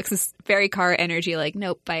 And Alex is very Kara energy, like,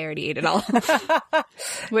 nope, I already ate it all.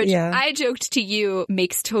 Which I joked to you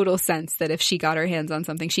makes total sense that if she got her hands on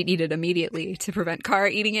something, she'd eat it immediately to prevent Kara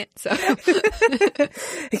eating it. So,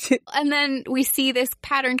 and then we see this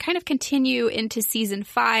pattern kind of continue into season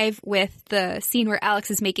 5 with the scene where Alex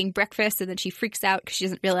is making breakfast and then she freaks out because she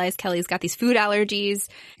doesn't realize Kelly's got these food allergies.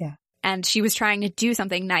 Yeah. And she was trying to do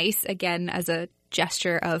something nice, again, as a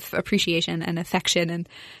gesture of appreciation and affection, and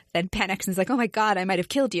then panics and is like, oh my God, I might have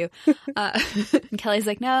killed you. And Kelly's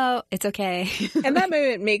like, no, it's okay. And that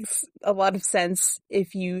moment makes a lot of sense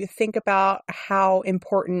if you think about how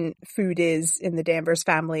important food is in the Danvers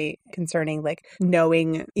family concerning like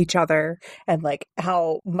knowing each other and like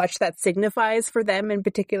how much that signifies for them in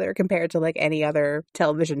particular compared to like any other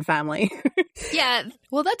television family. Yeah,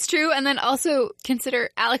 well, that's true. And then also consider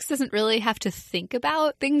Alex doesn't really have to think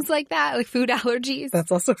about things like that, like food allergies.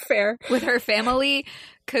 That's also fair. With her family,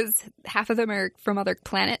 because half of them are from other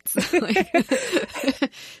planets.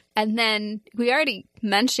 And then we already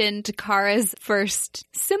mentioned Kara's first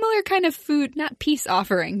similar kind of food, not peace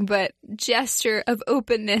offering, but gesture of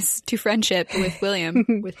openness to friendship with William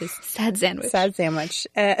with his sad sandwich. Sad sandwich.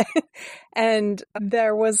 And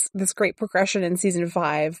there was this great progression in season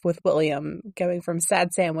 5 with William going from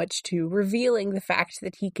sad sandwich to revealing the fact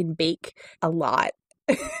that he can bake a lot.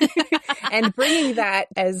 And bringing that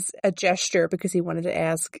as a gesture because he wanted to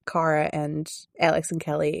ask Kara and Alex and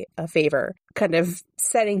Kelly a favor, kind of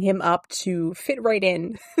setting him up to fit right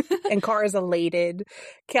in. And Kara's elated.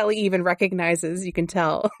 Kelly even recognizes, you can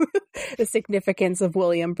tell, the significance of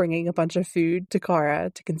William bringing a bunch of food to Kara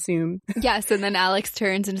to consume. Yes, and then Alex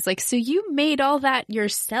turns and is like, so you made all that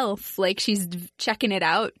yourself? Like she's checking it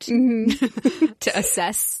out to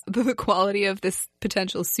assess the quality of this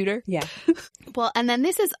potential suitor. Yeah. Well, and then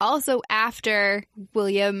this is also after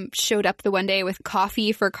William showed up the one day with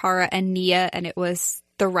coffee for Kara and Nia, and it was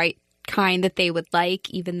the right kind that they would like,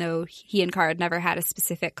 even though he and Kara had never had a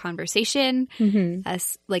specific conversation,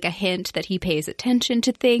 as like a hint that he pays attention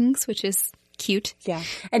to things, which is cute. Yeah.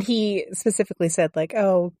 And he specifically said like,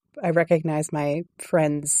 oh, I recognize my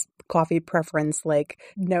friend's coffee preference, like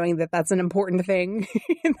knowing that that's an important thing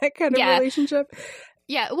in that kind of relationship.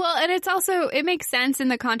 Yeah, well, and it's also, it makes sense in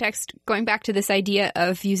the context, going back to this idea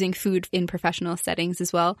of using food in professional settings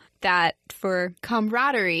as well, that for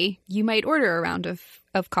camaraderie, you might order a round of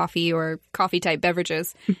coffee or coffee-type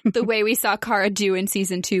beverages, the way we saw Kara do in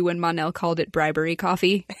season 2 when Mon-El called it bribery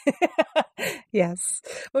coffee. Yes.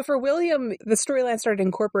 But for William, the storyline started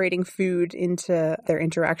incorporating food into their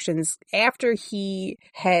interactions after he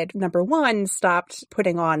had, number 1, stopped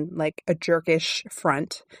putting on like a jerkish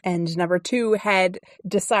front, and number 2, had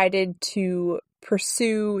decided to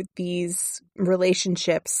pursue these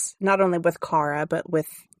relationships, not only with Kara, but with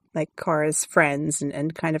like Kara's friends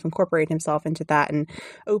and kind of incorporate himself into that and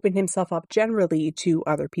open himself up generally to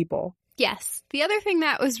other people. Yes. The other thing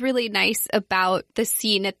that was really nice about the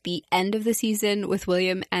scene at the end of the season with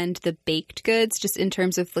William and the baked goods, just in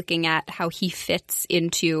terms of looking at how he fits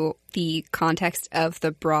into the context of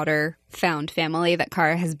the broader found family that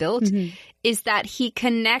Kara has built, is that he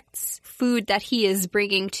connects food that he is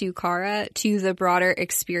bringing to Kara to the broader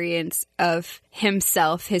experience of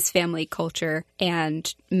himself, his family culture,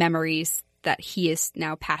 and memories that he is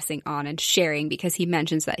now passing on and sharing, because he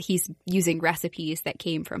mentions that he's using recipes that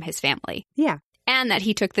came from his family. Yeah. And that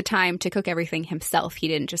he took the time to cook everything himself. He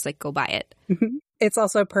didn't just like go buy it. It's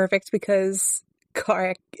also perfect because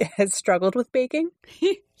Kara has struggled with baking.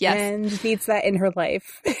 Yes. And needs that in her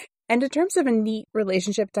life. And in terms of a neat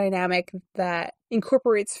relationship dynamic that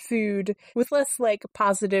incorporates food with less like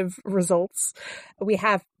positive results, we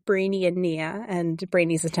have Brainy and Nia, and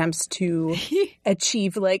Brainy's attempts to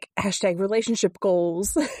achieve like #relationship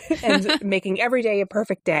goals and making every day a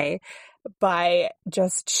perfect day by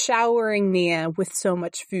just showering Nia with so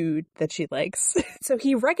much food that she likes. So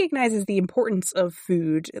he recognizes the importance of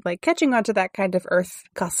food, like catching on to that kind of earth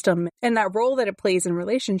custom and that role that it plays in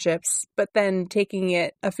relationships, but then taking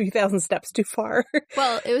it a few thousand steps too far.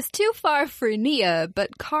 Well, it was too far for Nia,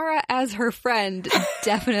 but Kara as her friend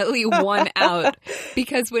definitely won out,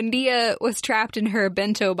 because when Nia was trapped in her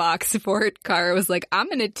bento box fort, Kara was like, I'm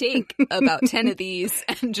going to take about 10 of these,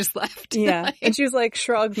 and just left. Yeah. And she was like,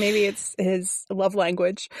 shrug, maybe it's his love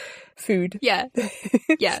language, food. Yeah.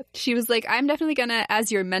 Yeah. She was like, I'm definitely gonna,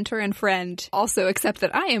 as your mentor and friend, also accept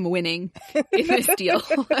that I am winning in this deal.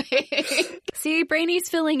 See, Brainy's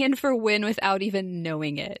filling in for Win without even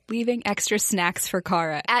knowing it, leaving extra snacks for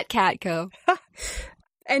Kara at Catco.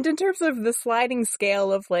 And in terms of the sliding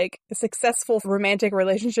scale of like successful romantic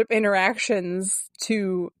relationship interactions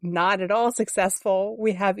to not at all successful,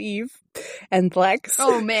 we have Eve and Lex.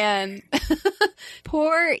 Oh man.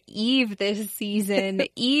 Poor Eve this season.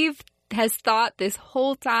 Eve has thought this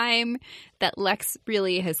whole time that Lex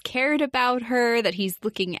really has cared about her, that he's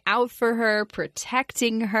looking out for her,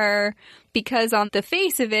 protecting her, because on the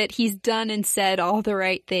face of it, he's done and said all the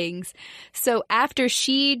right things. So after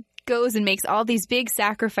she goes and makes all these big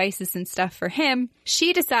sacrifices and stuff for him,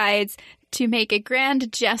 she decides to make a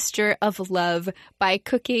grand gesture of love by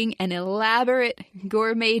cooking an elaborate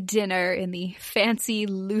gourmet dinner in the fancy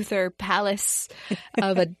Luther palace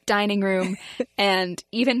of a dining room, and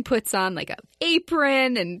even puts on like an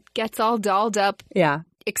apron and gets all dolled up. Yeah.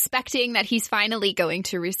 Expecting that he's finally going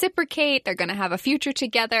to reciprocate, they're going to have a future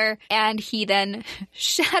together, and he then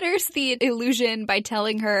shatters the illusion by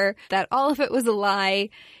telling her that all of it was a lie.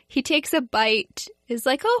 He takes a bite, is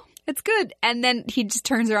like, oh, it's good, and then he just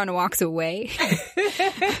turns around and walks away.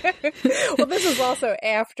 Well, this is also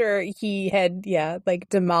after he had, like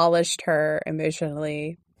demolished her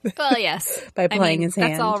emotionally. Well, yes. By playing his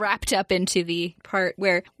hand. That's all wrapped up into the part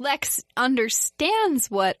where Lex understands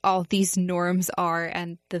what all these norms are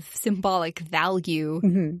and the symbolic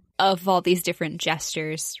value of all these different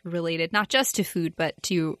gestures related not just to food, but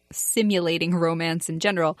to simulating romance in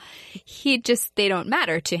general. They don't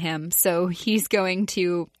matter to him. So he's going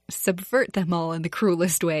to subvert them all in the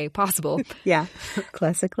cruelest way possible. Yeah.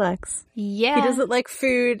 Classic Lex. Yeah. He doesn't like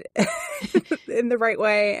food in the right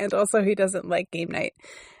way, and also he doesn't like game night.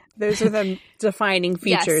 Those are the defining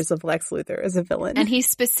features of Lex Luthor as a villain. And he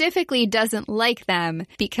specifically doesn't like them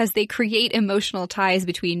because they create emotional ties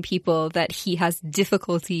between people that he has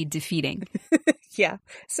difficulty defeating. Yeah.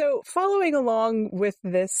 So following along with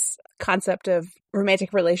this concept of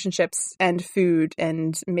romantic relationships and food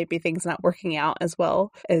and maybe things not working out as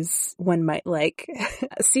well as one might like,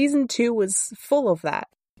 season 2 was full of that.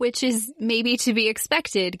 Which is maybe to be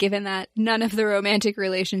expected, given that none of the romantic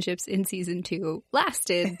relationships in season 2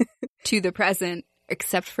 lasted to the present,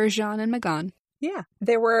 except for Jean and Magon. Yeah.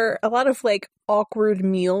 There were a lot of like awkward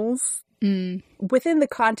meals within the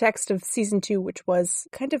context of season 2, which was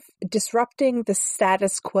kind of disrupting the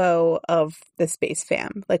status quo of the Space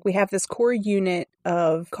Fam. Like, we have this core unit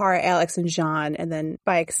of Kara, Alex, and Jean, and then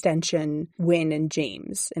by extension, Wynn and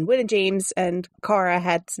James. And Wynn and James and Kara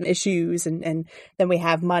had some issues, and then we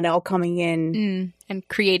have Mon-El coming in. And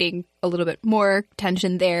creating a little bit more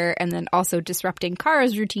tension there, and then also disrupting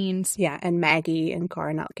Kara's routines. Yeah, and Maggie and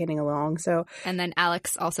Kara not getting along. And then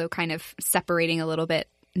Alex also kind of separating a little bit,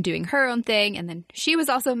 doing her own thing, and then she was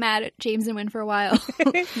also mad at James and Wynn for a while.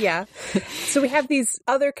 Yeah. So we have these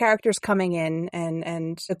other characters coming in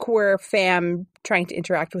and the core fam trying to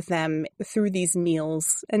interact with them through these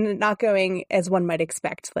meals and not going as one might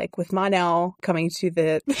expect, like with Mon-El coming to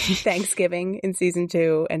the Thanksgiving in season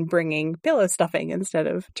 2 and bringing pillow stuffing instead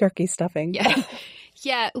of turkey stuffing. Yeah.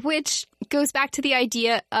 Yeah, which goes back to the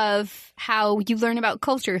idea of how you learn about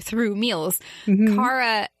culture through meals.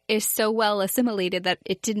 Kara is so well assimilated that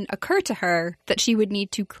it didn't occur to her that she would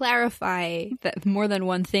need to clarify that more than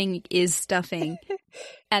one thing is stuffing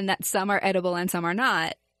and that some are edible and some are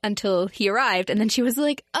not until he arrived. And then she was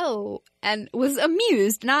like, oh, and was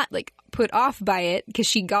amused, not like put off by it because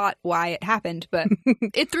she got why it happened, but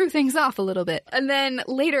it threw things off a little bit. And then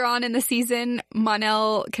later on in the season,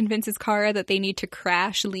 Mon-El convinces Kara that they need to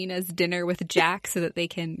crash Lena's dinner with Jack so that they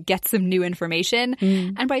can get some new information.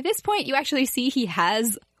 And by this point, you actually see he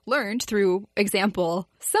has learned through example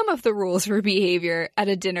some of the rules for behavior at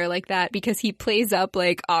a dinner like that, because he plays up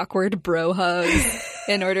like awkward bro hugs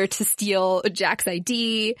in order to steal Jack's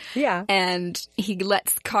ID. Yeah. And he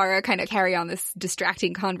lets Kara kind of carry on this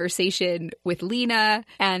distracting conversation with Lena.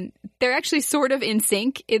 And they're actually sort of in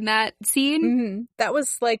sync in that scene. That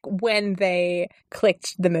was like when they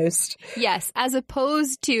clicked the most. Yes. As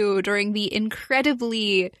opposed to during the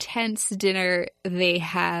incredibly tense dinner they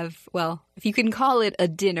have, well, if you can call it a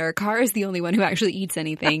dinner, Kara's the only one who actually eats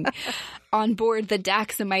anything, on board the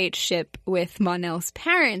Daxamite ship with Mon-El's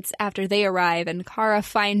parents after they arrive, and Kara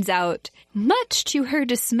finds out, much to her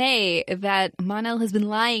dismay, that Mon-El has been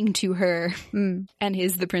lying to her and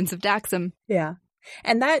is the Prince of Daxam. Yeah.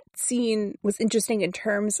 And that scene was interesting in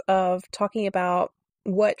terms of talking about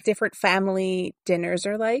what different family dinners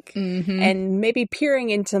are like, and maybe peering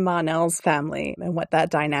into Mon-El's family and what that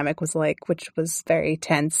dynamic was like, which was very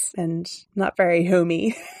tense and not very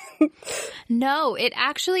homey. No, it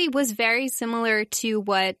actually was very similar to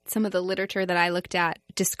what some of the literature that I looked at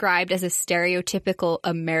described as a stereotypical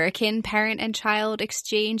American parent and child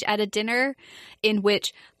exchange at a dinner, in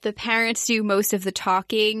which the parents do most of the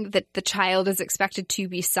talking, that the child is expected to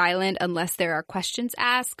be silent unless there are questions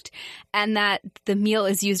asked, and that the meal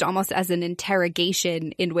is used almost as an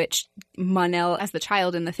interrogation in which Mon-El, as the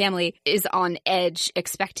child in the family, is on edge,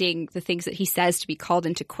 expecting the things that he says to be called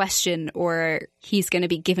into question, or he's going to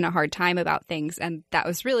be given a hard time about things. And that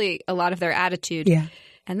was really a lot of their attitude. Yeah.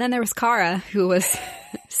 And then there was Kara, who was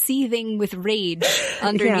seething with rage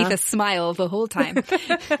underneath a smile the whole time.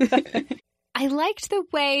 I liked the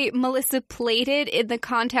way Melissa played it in the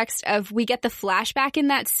context of, we get the flashback in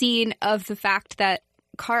that scene of the fact that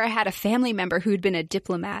Kara had a family member who'd been a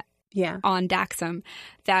diplomat on Daxam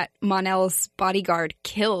that Mon-El's bodyguard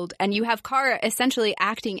killed. And you have Kara essentially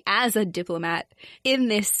acting as a diplomat in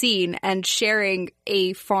this scene and sharing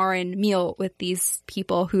a foreign meal with these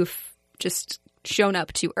people who've just shown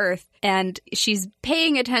up to Earth. And she's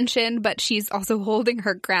paying attention, but she's also holding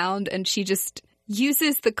her ground, and she just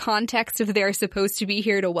uses the context of they're supposed to be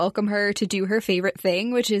here to welcome her to do her favorite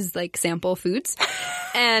thing, which is like sample foods,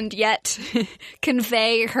 and yet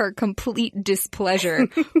convey her complete displeasure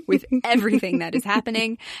with everything that is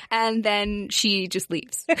happening. And then she just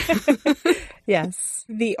leaves. Yes.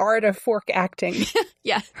 The art of fork acting.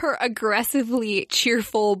 Yeah. Her aggressively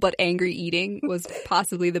cheerful but angry eating was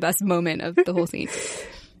possibly the best moment of the whole scene.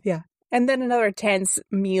 Yeah. And then another tense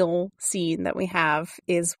meal scene that we have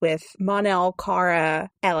is with Mon-El, Kara,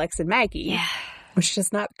 Alex, and Maggie, which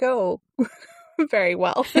does not go very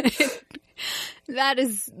well. That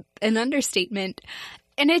is an understatement.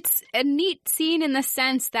 And it's a neat scene in the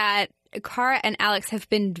sense that Kara and Alex have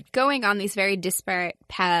been going on these very disparate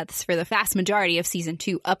paths for the vast majority of season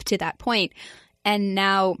 2 up to that point. And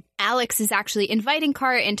now Alex is actually inviting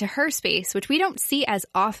Kara into her space, which we don't see as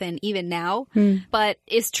often even now, but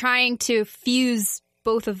is trying to fuse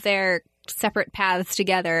both of their separate paths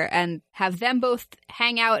together and have them both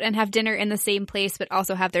hang out and have dinner in the same place, but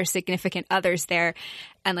also have their significant others there.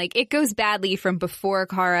 And like, it goes badly from before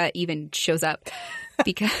Kara even shows up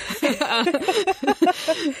because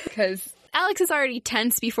Alex is already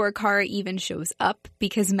tense before Kara even shows up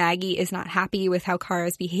because Maggie is not happy with how Kara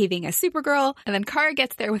is behaving as Supergirl. And then Kara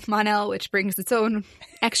gets there with Mon-El, which brings its own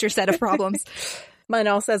extra set of problems.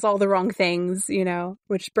 Mon-El says all the wrong things, you know,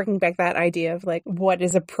 which bringing back that idea of like what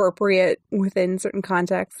is appropriate within certain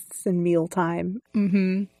contexts and mealtime.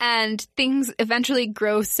 Mm-hmm. And things eventually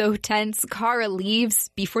grow so tense. Kara leaves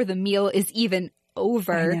before the meal is even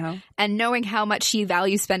over. And knowing how much she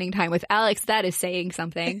values spending time with Alex, that is saying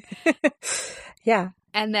something. Yeah.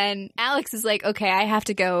 And then Alex is like, okay, I have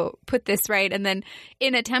to go put this right. And then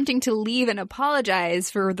in attempting to leave and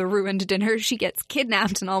apologize for the ruined dinner, she gets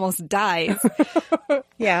kidnapped and almost dies.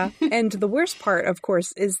 Yeah. And the worst part, of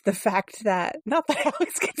course, is the fact that, not that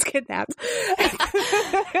Alex gets kidnapped,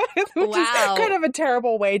 which is kind of a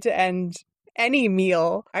terrible way to end any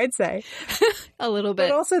meal, I'd say. A little bit.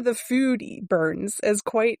 But also the food burns as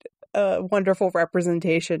quite a wonderful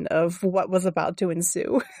representation of what was about to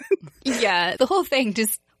ensue. Yeah, the whole thing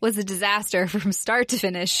just was a disaster from start to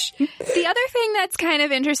finish. The other thing that's kind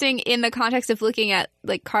of interesting in the context of looking at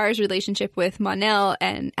like Kara's relationship with Mon-El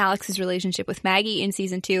and Alex's relationship with Maggie in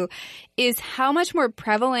season 2 is how much more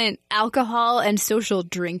prevalent alcohol and social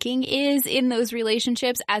drinking is in those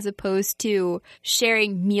relationships as opposed to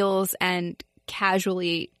sharing meals and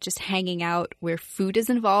casually just hanging out where food is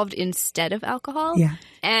involved instead of alcohol. Yeah.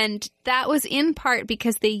 And that was in part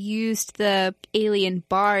because they used the alien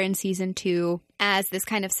bar in season 2 as this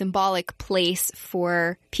kind of symbolic place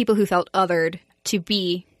for people who felt othered to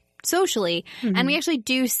be socially. Mm-hmm. And we actually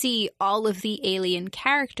do see all of the alien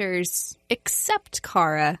characters, except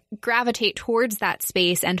Kara, gravitate towards that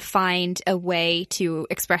space and find a way to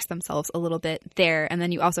express themselves a little bit there. And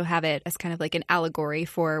then you also have it as kind of like an allegory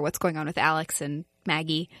for what's going on with Alex and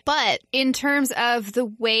Maggie. But in terms of the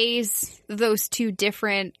ways those two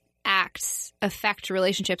different acts affect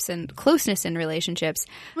relationships and closeness in relationships,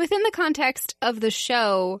 within the context of the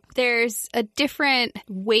show, there's a different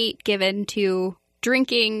weight given to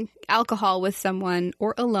drinking alcohol with someone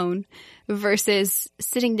or alone versus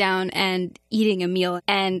sitting down and eating a meal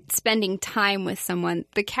and spending time with someone.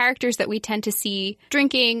 The characters that we tend to see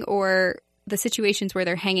drinking or the situations where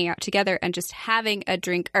they're hanging out together and just having a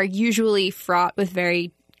drink are usually fraught with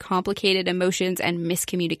very complicated emotions and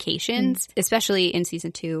miscommunications, especially in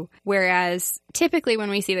season 2. Whereas typically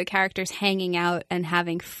when we see the characters hanging out and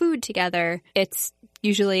having food together, it's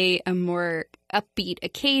usually a more upbeat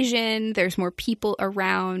occasion. There's more people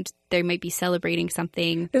around. They might be celebrating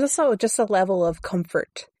something. There's also just a level of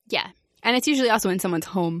comfort. Yeah. And it's usually also in someone's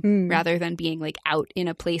home rather than being like out in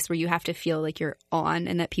a place where you have to feel like you're on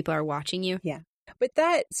and that people are watching you. Yeah. But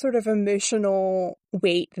that sort of emotional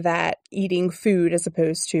weight that eating food as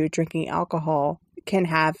opposed to drinking alcohol can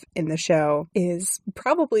have in the show is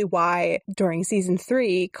probably why during season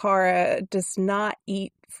 3, Kara does not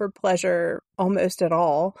eat for pleasure almost at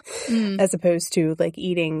all, as opposed to like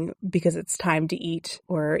eating because it's time to eat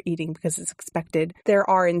or eating because it's expected. There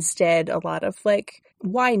are instead a lot of like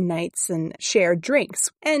wine nights and shared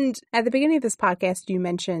drinks. And at the beginning of this podcast, you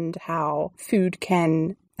mentioned how food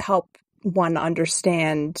can help one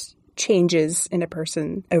understand changes in a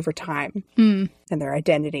person over time and their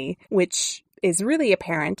identity, which is really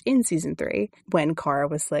apparent in season 3 when Kara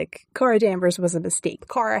was like, Kara Danvers was a mistake.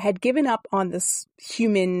 Kara had given up on this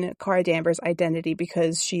human Kara Danvers identity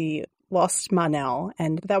because she lost Mon-El,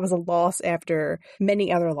 and that was a loss after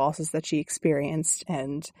many other losses that she experienced,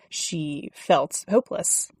 and she felt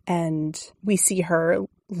hopeless. And we see her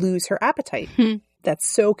lose her appetite. That's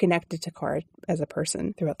so connected to Kara as a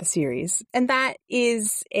person throughout the series. And that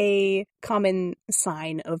is a common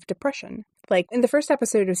sign of depression. Like in the first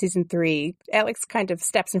episode of season 3, Alex kind of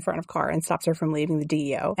steps in front of Kara and stops her from leaving the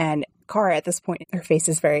DEO. And Kara at this point, her face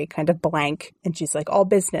is very kind of blank and she's like all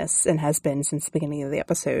business and has been since the beginning of the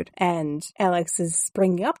episode. And Alex is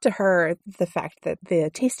bringing up to her the fact that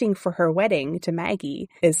the tasting for her wedding to Maggie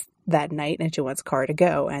is that night and she wants Kara to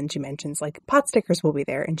go. And she mentions like pot stickers will be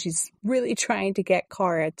there. And she's really trying to get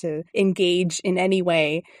Kara to engage in any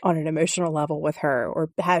way on an emotional level with her or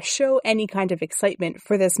show any kind of excitement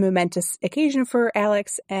for this momentous occasion for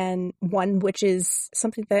Alex, and one which is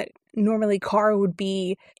something that normally Kara would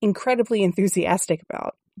be incredibly enthusiastic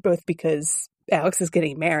about, both because Alex is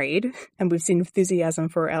getting married, and we've seen enthusiasm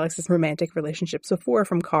for Alex's romantic relationships before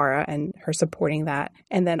from Kara and her supporting that,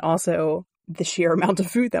 and then also the sheer amount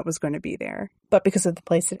of food that was going to be there. But because of the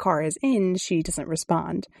place that Kara is in, she doesn't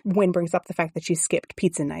respond. Wynn brings up the fact that she skipped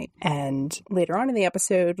pizza night. And later on in the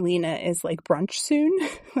episode, Lena is like brunch soon,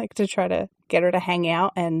 like to try to get her to hang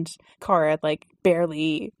out. And Kara like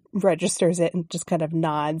barely registers it and just kind of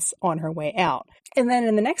nods on her way out. And then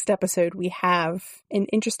in the next episode, we have an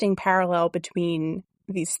interesting parallel between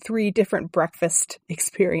these 3 different breakfast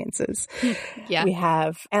experiences. Yeah. We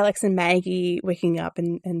have Alex and Maggie waking up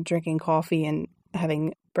and drinking coffee and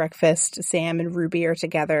having breakfast. Sam and Ruby are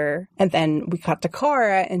together. And then we cut to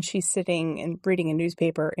Kara and she's sitting and reading a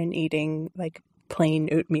newspaper and eating like plain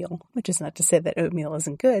oatmeal, which is not to say that oatmeal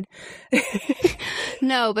isn't good.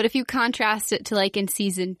 No, but if you contrast it to like in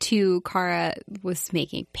season 2, Kara was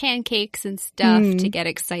making pancakes and stuff to get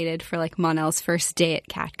excited for like Mon-El's first day at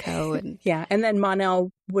Catco. And yeah, and then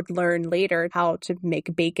Mon-El would learn later how to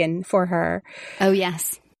make bacon for her. Oh,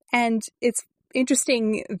 yes. And it's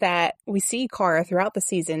interesting that we see Kara throughout the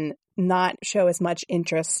season not show as much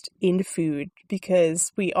interest in food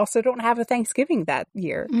because we also don't have a Thanksgiving that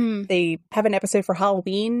year. They have an episode for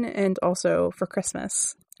Halloween and also for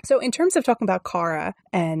Christmas. So in terms of talking about Kara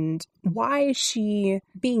and why she,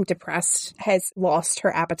 being depressed, has lost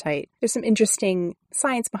her appetite, there's some interesting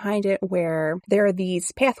science behind it where there are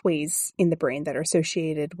these pathways in the brain that are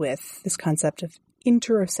associated with this concept of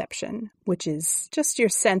interoception, which is just your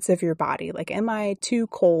sense of your body. Like, am I too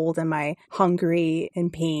cold? Am I hungry, in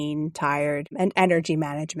pain, tired? And energy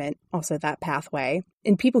management, also that pathway.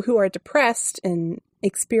 In people who are depressed and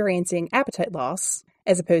experiencing appetite loss,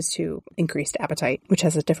 as opposed to increased appetite, which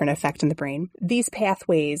has a different effect in the brain, these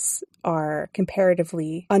pathways are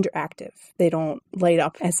comparatively underactive. They don't light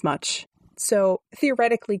up as much. So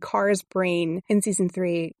theoretically, Kara's brain in season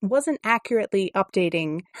 3 wasn't accurately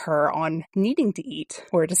updating her on needing to eat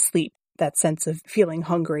or to sleep, that sense of feeling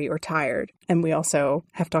hungry or tired. And we also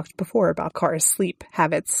have talked before about Kara's sleep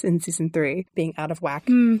habits in season 3 being out of whack.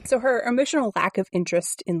 So her emotional lack of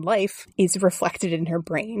interest in life is reflected in her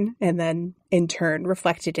brain and then in turn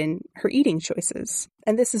reflected in her eating choices.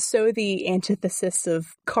 And this is so the antithesis of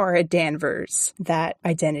Kara Danvers, that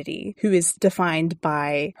identity, who is defined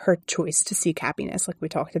by her choice to seek happiness, like we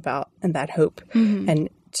talked about, and that hope, and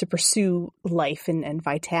to pursue life and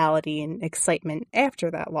vitality and excitement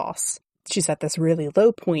after that loss. She's at this really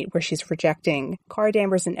low point where she's rejecting Kara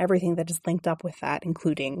Danvers and everything that is linked up with that,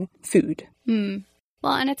 including food.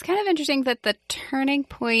 Well, and it's kind of interesting that the turning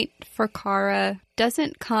point for Kara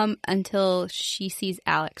doesn't come until she sees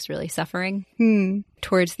Alex really suffering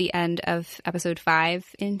towards the end of episode 5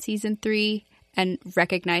 in season 3 and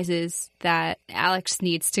recognizes that Alex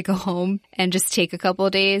needs to go home and just take a couple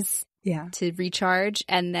days to recharge.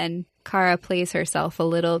 And then Kara plays herself a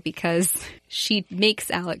little because she makes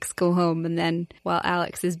Alex go home. And then while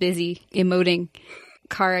Alex is busy emoting,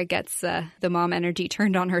 Kara gets the mom energy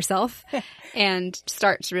turned on herself and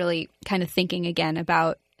starts really kind of thinking again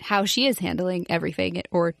about how she is handling everything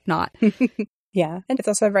or not. Yeah. And it's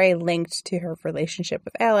also very linked to her relationship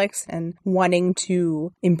with Alex and wanting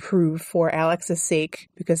to improve for Alex's sake,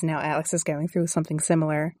 because now Alex is going through something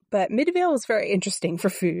similar. But Midvale is very interesting for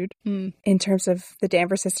food in terms of the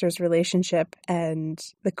Danvers sisters' relationship and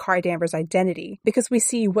the Kara Danvers identity, because we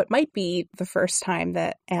see what might be the first time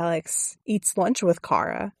that Alex eats lunch with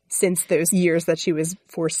Kara since those years that she was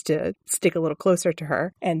forced to stick a little closer to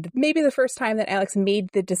her. And maybe the first time that Alex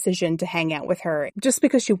made the decision to hang out with her just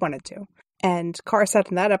because she wanted to. And Kara said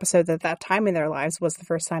in that episode that that time in their lives was the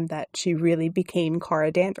first time that she really became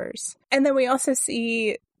Kara Danvers. And then we also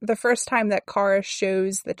see the first time that Kara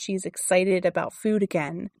shows that she's excited about food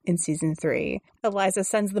again in season 3. Eliza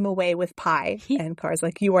sends them away with pie, and Kara's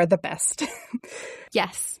like, "You are the best."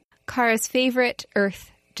 Yes. Kara's favorite Earth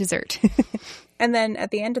dessert. And then at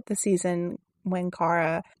the end of the season, when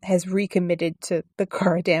Kara has recommitted to the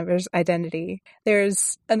Kara Danvers identity,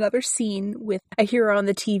 there's another scene with a hero on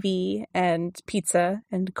the TV and pizza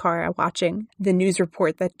and Kara watching the news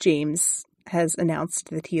report that James has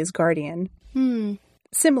announced that he is Guardian.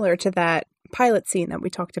 Similar to that pilot scene that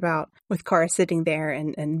we talked about with Kara sitting there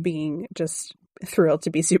and being just thrilled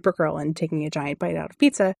to be Supergirl and taking a giant bite out of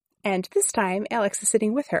pizza. And this time, Alex is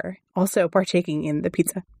sitting with her, also partaking in the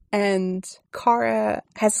pizza. And Kara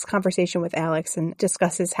has this conversation with Alex and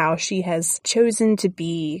discusses how she has chosen to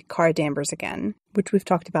be Kara Danvers again, which we've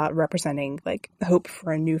talked about representing like hope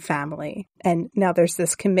for a new family. And now there's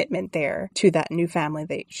this commitment there to that new family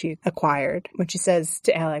that she acquired when she says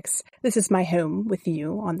to Alex, "This is my home with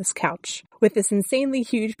you on this couch with this insanely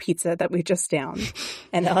huge pizza that we just downed."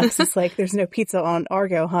 And Alex is like, "There's no pizza on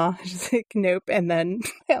Argo, huh?" She's like, "Nope." And then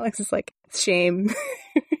Alex is like, "Shame."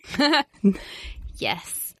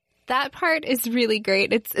 Yes. That part is really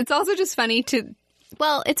great. It's also just funny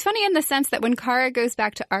it's funny in the sense that when Kara goes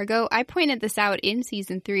back to Argo, I pointed this out in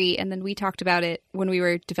season 3, and then we talked about it when we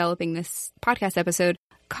were developing this podcast episode.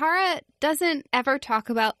 Kara doesn't ever talk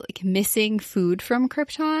about like missing food from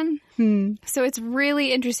Krypton. So it's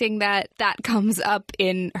really interesting that that comes up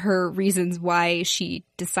in her reasons why she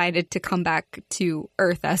decided to come back to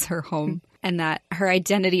Earth as her home. And that her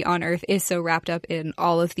identity on Earth is so wrapped up in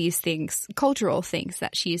all of these things, cultural things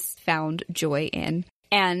that she's found joy in.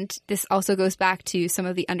 And this also goes back to some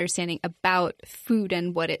of the understanding about food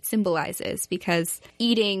and what it symbolizes, because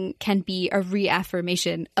eating can be a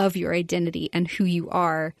reaffirmation of your identity and who you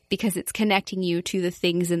are, because it's connecting you to the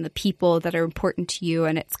things and the people that are important to you,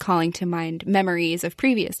 and it's calling to mind memories of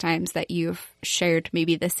previous times that you've shared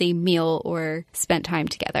maybe the same meal or spent time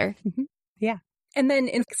together. Yeah. And then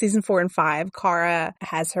in season 4 and 5, Kara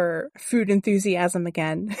has her food enthusiasm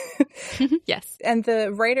again. Yes. And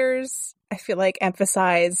the writers, I feel like,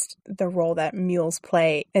 emphasized the role that meals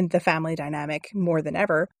play in the family dynamic more than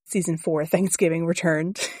ever. Season 4, Thanksgiving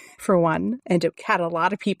returned, for one, and it had a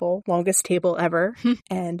lot of people, longest table ever.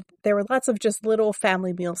 And there were lots of just little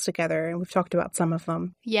family meals together, and we've talked about some of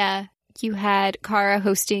them. Yeah. You had Kara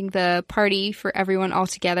hosting the party for everyone all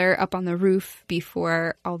together up on the roof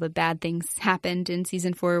before all the bad things happened in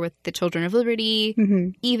season 4 with the Children of Liberty.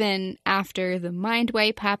 Even after the mind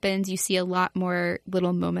wipe happens, you see a lot more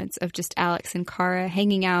little moments of just Alex and Kara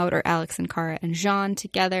hanging out, or Alex and Kara and Jean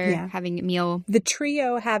together having a meal. The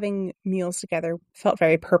trio having meals together felt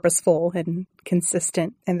very purposeful and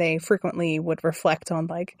consistent, and they frequently would reflect on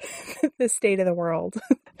like the state of the world.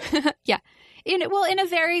 Yeah. In a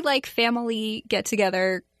very like family get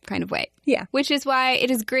together kind of way. Yeah. Which is why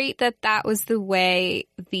it is great that that was the way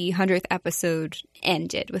the 100th episode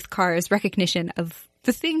ended, with Kara's recognition of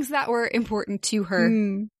the things that were important to her.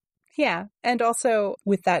 Yeah. And also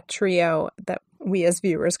with that trio that we as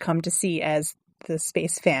viewers come to see as the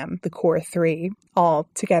Space Fam, the core 3, all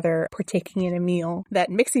together partaking in a meal that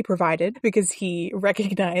Mixie provided because he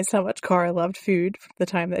recognized how much Kara loved food from the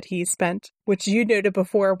time that he spent, which you noted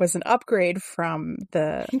before was an upgrade from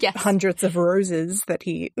the hundreds of roses that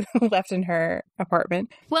he left in her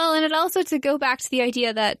apartment. Well, and it also, to go back to the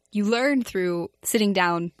idea that you learn through sitting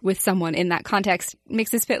down with someone in that context,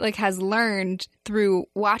 Mixes Pitlick has learned through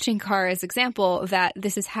watching Kara's example that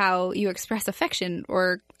this is how you express affection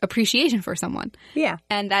or appreciation for someone. Yeah.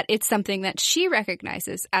 And that it's something that she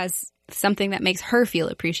recognizes as something that makes her feel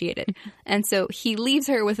appreciated. And so he leaves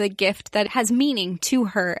her with a gift that has meaning to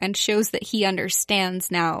her and shows that he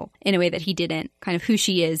understands now in a way that he didn't, kind of who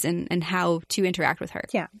she is and how to interact with her.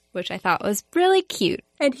 Yeah. Which I thought was really cute.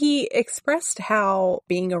 And he expressed how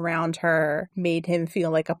being around her made him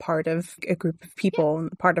feel like a part of a group of people,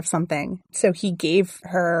 part of something. So he gave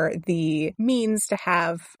her the means to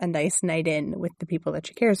have a nice night in with the people that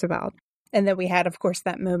she cares about. And then we had, of course,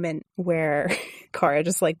 that moment where Kara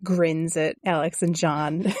just like grins at Alex and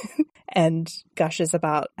John and gushes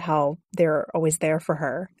about how they're always there for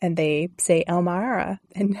her. And they say Elmira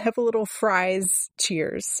and have a little fries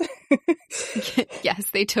cheers. Yes,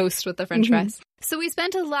 they toast with the French fries. So we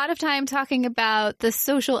spent a lot of time talking about the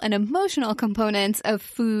social and emotional components of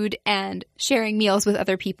food and sharing meals with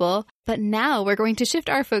other people. But now we're going to shift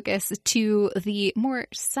our focus to the more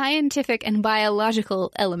scientific and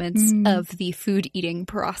biological elements of the food eating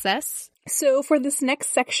process. So for this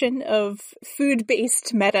next section of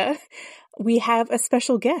food-based meta, we have a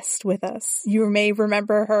special guest with us. You may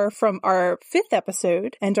remember her from our 5th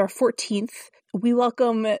episode and our 14th. We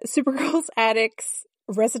welcome Supergirl's Attic's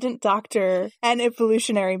resident doctor and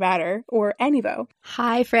evolutionary matter, or Anivo.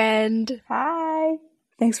 Hi, friend. Hi.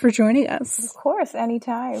 Thanks for joining us. Of course,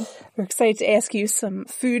 anytime. We're excited to ask you some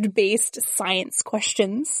food-based science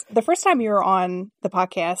questions. The first time you were on the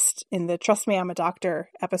podcast in the Trust Me, I'm a Doctor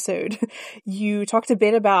episode, you talked a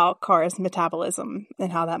bit about Kara's metabolism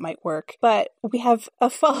and how that might work. But we have a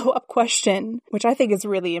follow-up question, which I think is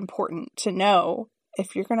really important to know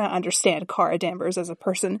if you're going to understand Kara Danvers as a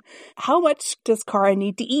person. How much does Kara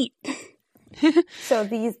need to eat? So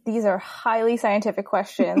these are highly scientific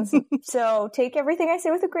questions. So take everything I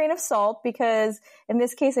say with a grain of salt, because in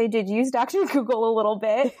this case I did use Dr. Google a little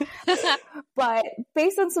bit. But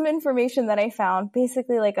based on some information that I found,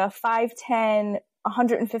 basically like a 5'10",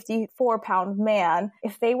 154-pound man,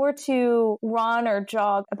 if they were to run or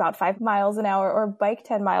jog about 5 miles an hour or bike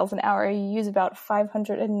 10 miles an hour, you use about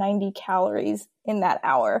 590 calories in that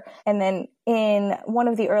hour. And then in one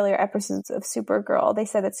of the earlier episodes of Supergirl, they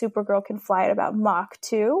said that Supergirl can fly at about Mach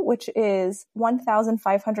 2, which is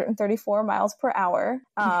 1,534 miles per hour.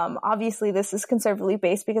 Obviously, this is conservatively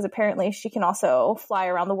based because apparently she can also fly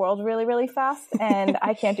around the world really, really fast, and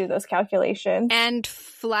I can't do those calculations. And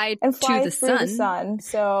fly through to the sun.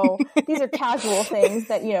 So these are casual things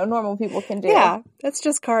that, normal people can do. Yeah, that's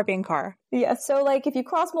just Kara being Kara. Yeah, so like if you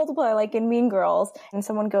cross multiply like in Mean Girls and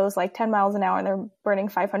someone goes like 10 miles an hour and they're burning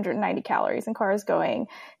 590 calories and Kara's going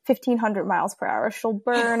 1,500 miles per hour, she'll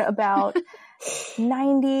burn about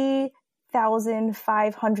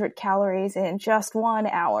 90,500 calories in just 1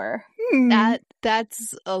 hour.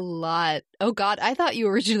 That's a lot. Oh God, I thought you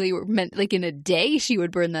originally meant like in a day she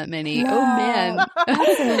would burn that many. No, oh man.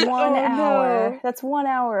 That's in 1 hour. No. That's 1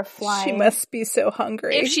 hour of flying. She must be so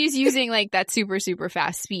hungry. If she's using like that super, super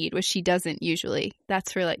fast speed, which she doesn't usually,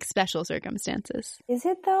 that's for like special circumstances. Is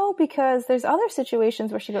it though? Because there's other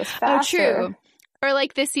situations where she goes faster. Oh, true. Or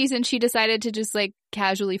like this season, she decided to just like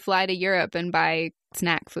casually fly to Europe and buy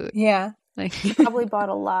snack food. Yeah. Like Probably bought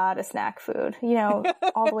a lot of snack food,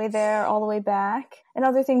 all the way there, all the way back. And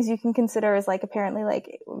other things you can consider is like apparently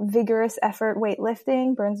like vigorous effort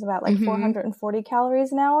weightlifting burns about like 440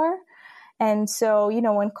 calories an hour. And so,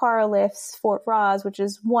 when Kara lifts Fort Ross, which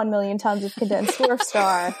is 1 million tons of condensed dwarf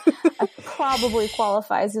star, probably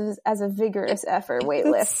qualifies as a vigorous effort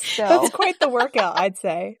weightlift. That's quite the workout, I'd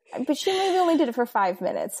say. But she maybe only did it for 5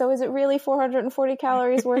 minutes. So is it really 440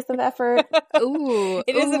 calories worth of effort? ooh,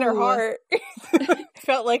 It is in her heart.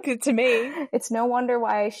 Felt like it to me. It's no wonder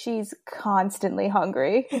why she's constantly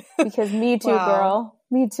hungry. Because me too, Wow. girl.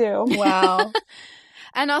 Me too. Wow.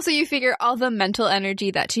 And also you figure all the mental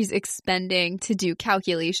energy that she's expending to do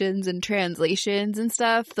calculations and translations and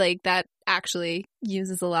stuff, like that actually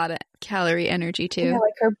uses a lot of calorie energy too.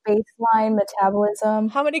 Like her baseline metabolism.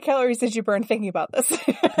 How many calories did you burn thinking about this?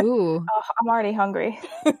 Ooh. Oh, I'm already hungry.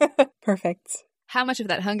 Perfect. How much of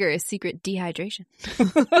that hunger is secret dehydration?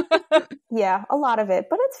 Yeah, a lot of it,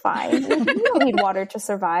 but it's fine. You don't need water to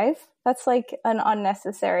survive. That's like an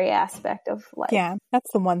unnecessary aspect of life. Yeah,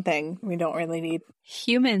 that's the one thing we don't really need.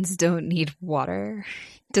 Humans don't need water.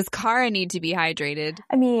 Does Kara need to be hydrated?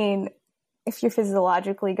 I mean, if you're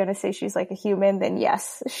physiologically going to say she's like a human, then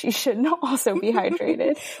yes, she should also be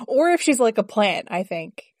hydrated. Or if she's like a plant, I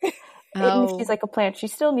think. Even if she's like a plant, she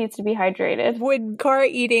still needs to be hydrated. Would Kara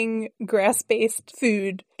eating grass-based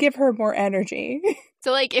food give her more energy?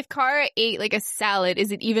 So, like, if Kara ate, like, a salad,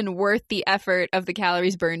 is it even worth the effort of the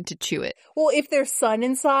calories burned to chew it? Well, if there's sun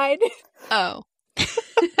inside, Oh. is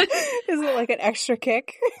it like an extra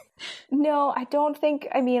kick? No, I don't think,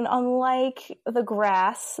 I mean, unlike the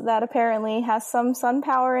grass that apparently has some sun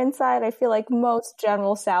power inside, I feel like most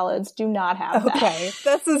general salads do not have that. Okay,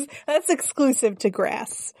 that's exclusive to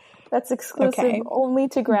grass. That's exclusive only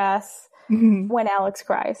to grass when Alex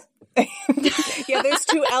cries. Yeah, those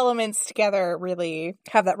two elements together really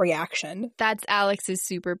have that reaction. That's Alex's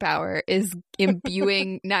superpower, is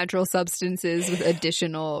imbuing natural substances with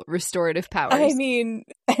additional restorative powers. I mean,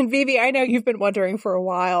 and Vivi, I know you've been wondering for a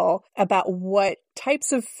while about what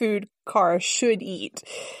types of food Kara should eat.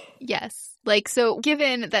 Yes. Like, so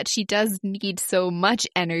given that she does need so much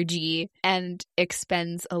energy and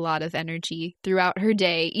expends a lot of energy throughout her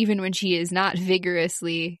day, even when she is not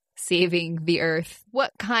vigorously saving the earth,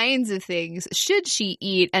 what kinds of things should she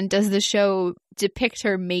eat? And does the show depict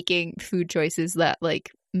her making food choices that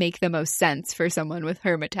like make the most sense for someone with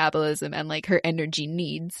her metabolism and like her energy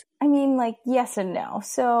needs? I mean, like, yes and no.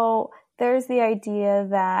 So there's the idea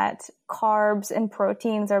that carbs and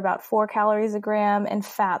proteins are about 4 calories a gram and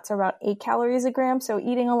fats are about 8 calories a gram. So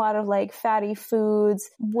eating a lot of like fatty foods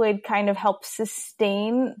would kind of help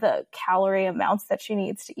sustain the calorie amounts that she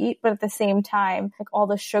needs to eat. But at the same time, like all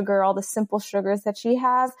the sugar, all the simple sugars that she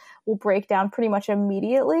has will break down pretty much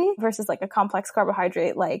immediately versus like a complex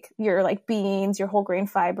carbohydrate, like your like beans, your whole grain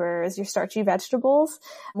fibers, your starchy vegetables,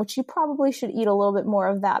 which you probably should eat a little bit more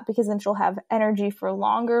of that because then she'll have energy for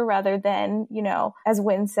longer rather than, you know, as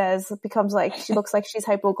Wynn says, becomes like she looks like she's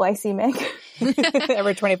hypoglycemic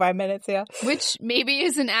every 25 minutes. Yeah, which maybe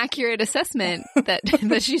is an accurate assessment that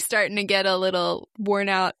she's starting to get a little worn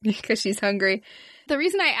out because she's hungry. The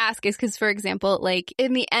reason I ask is because, for example, like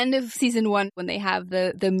in the end of season 1, when they have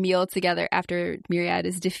the meal together after Myriad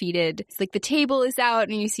is defeated, it's like the table is out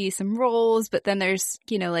and you see some rolls, but then there's,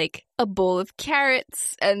 you know, like a bowl of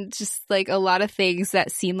carrots and just like a lot of things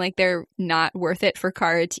that seem like they're not worth it for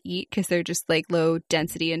Kara to eat because they're just like low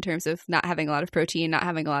density in terms of not having a lot of protein, not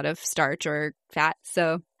having a lot of starch or fat.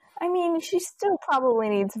 So I mean, she still probably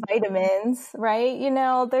needs vitamins, right? You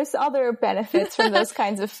know, there's other benefits from those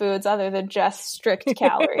kinds of foods other than just strict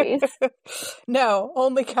calories. No,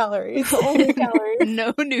 only calories. Only calories.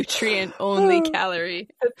 No nutrient, only calorie.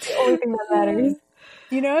 That's the only thing that matters.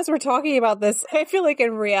 You know, as we're talking about this, I feel like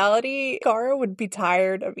in reality, Kara would be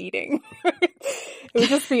tired of eating. It would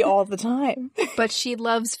just be all the time. But she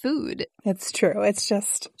loves food. It's true. It's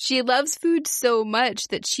just... She loves food so much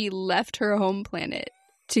that she left her home planet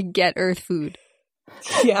to get Earth food.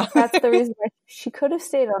 Yeah. That's the reason why she could have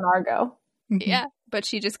stayed on Argo. Yeah, but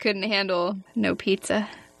she just couldn't handle no pizza.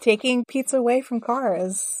 Taking pizza away from Kara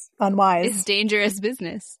is unwise. It's dangerous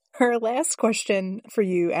business. Her last question for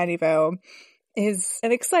you, Anivo, is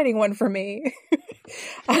an exciting one for me.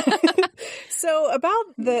 So about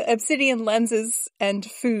the obsidian lenses and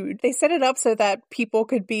food, they set it up so that people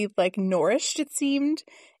could be like nourished, it seemed,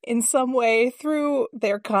 in some way through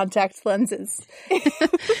their contact lenses.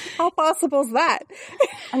 How possible is that?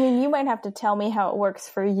 I mean, you might have to tell me how it works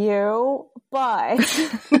for you, but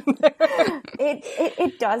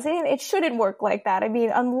it doesn't. It shouldn't work like that. I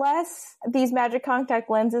mean, unless these magic contact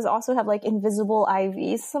lenses also have like invisible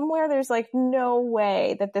IVs somewhere, there's like no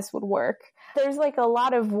way that this would work. There's like a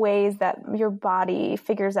lot of ways that your body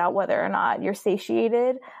figures out whether or not you're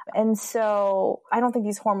satiated. And so I don't think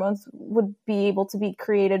these hormones would be able to be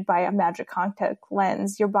created by a magic contact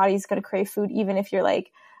lens. Your body's going to crave food even if you're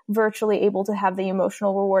like virtually able to have the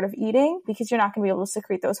emotional reward of eating, because you're not going to be able to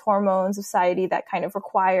secrete those hormones of satiety that kind of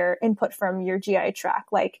require input from your GI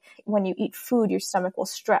tract. Like when you eat food, your stomach will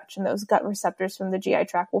stretch and those gut receptors from the GI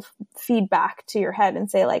tract will feed back to your head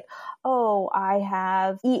and say like, oh, I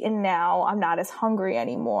have eaten now. I'm not as hungry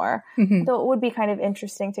anymore. Mm-hmm. So it would be kind of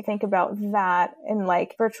interesting to think about that in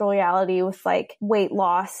like virtual reality with like weight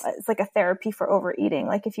loss. It's like a therapy for overeating.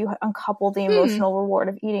 Like if you uncouple the emotional reward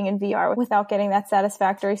of eating in VR without getting that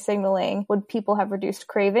satisfactory signaling, would people have reduced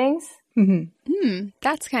cravings? Mm-hmm.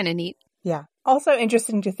 That's kind of neat. Yeah. Also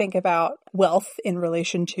interesting to think about wealth in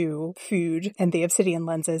relation to food and the obsidian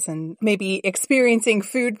lenses and maybe experiencing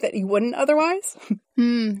food that you wouldn't otherwise.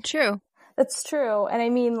 True. That's true. And I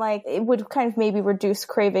mean, like, it would kind of maybe reduce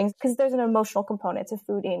cravings because there's an emotional component to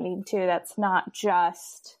food eating too. That's not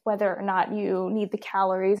just whether or not you need the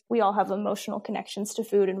calories. We all have emotional connections to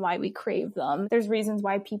food and why we crave them. There's reasons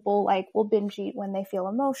why people like will binge eat when they feel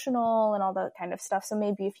emotional and all that kind of stuff. So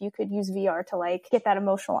maybe if you could use VR to like get that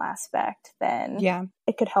emotional aspect, then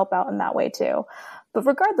it could help out in that way too. But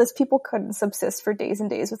regardless, people couldn't subsist for days and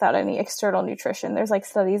days without any external nutrition. There's like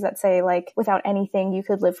studies that say like without anything, you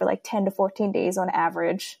could live for like 10 to 14 days on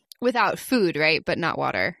average. Without food, right? But not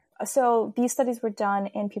water. So these studies were done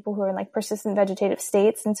in people who are in like persistent vegetative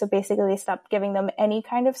states. And so basically they stopped giving them any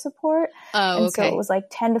kind of support. Oh, and so it was like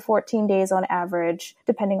 10 to 14 days on average,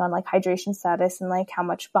 depending on like hydration status and like how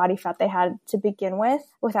much body fat they had to begin with,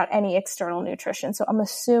 without any external nutrition. So I'm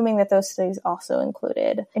assuming that those studies also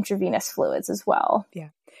included intravenous fluids as well. Yeah.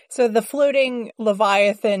 So the floating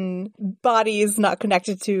Leviathan body is not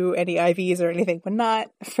connected to any IVs or anything, but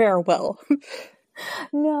not farewell.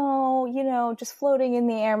 No, you know, just floating in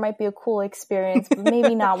the air might be a cool experience, but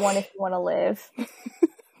maybe not one if you want to live.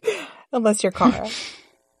 Unless you're Kara.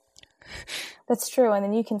 That's true, and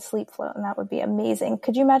then you can sleep float, and that would be amazing.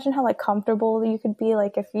 Could you imagine how like comfortable you could be,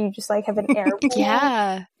 like if you just like have an air pool?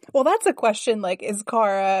 Yeah. Well, that's a question. Like, is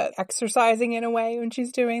Kara exercising in a way when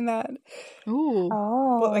she's doing that? Ooh.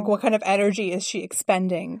 Oh. Like, what kind of energy is she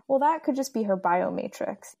expending? Well, that could just be her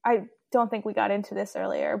biomatrix. I don't think we got into this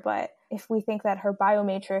earlier, but if we think that her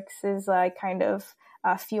biomatrix is like kind of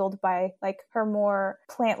fueled by like her more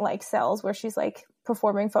plant-like cells where she's like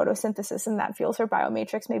performing photosynthesis and that fuels her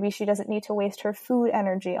biomatrix, maybe she doesn't need to waste her food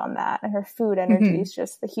energy on that. And her food energy is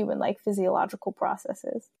just the human like physiological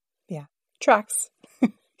processes. Yeah. Tracks.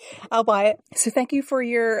 I'll buy it. So thank you for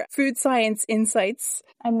your food science insights.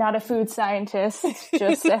 I'm not a food scientist,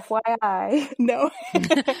 just FYI. No.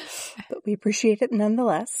 But we appreciate it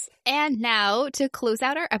nonetheless. And now, to close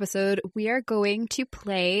out our episode, we are going to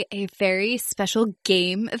play a very special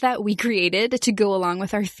game that we created to go along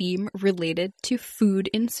with our theme related to food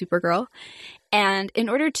in Supergirl. And in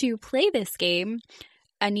order to play this game,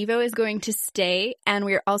 Anivo is going to stay, and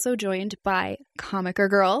we are also joined by Comiker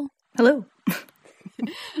Girl. Hello.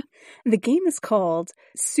 The game is called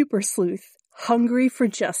Super Sleuth, Hungry for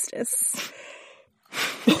Justice.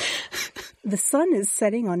 The sun is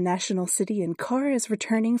setting on National City and Kara is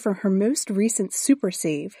returning from her most recent super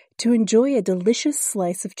save to enjoy a delicious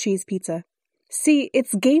slice of cheese pizza. See,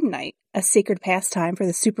 it's game night, a sacred pastime for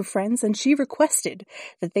the Super Friends, and she requested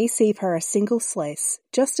that they save her a single slice,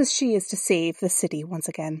 just as she is to save the city once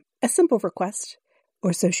again. A simple request,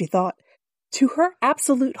 or so she thought. To her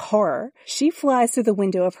absolute horror, she flies through the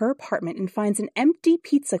window of her apartment and finds an empty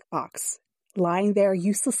pizza box lying there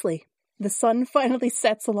uselessly. The sun finally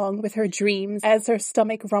sets along with her dreams as her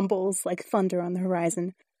stomach rumbles like thunder on the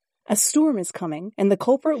horizon. A storm is coming, and the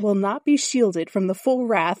culprit will not be shielded from the full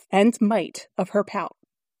wrath and might of her pout.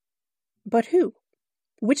 But who?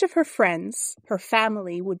 Which of her friends, her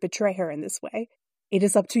family, would betray her in this way? It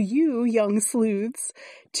is up to you, young sleuths,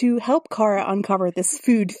 to help Kara uncover this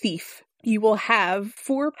food thief. You will have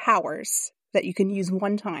 4 powers that you can use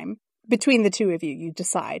one time. Between the two of you, you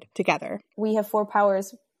decide together. We have 4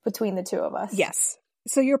 powers between the two of us. Yes.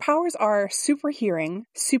 So your powers are super hearing,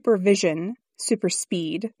 super vision, super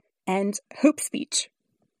speed, and hope speech.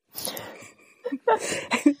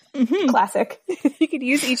 Classic. You could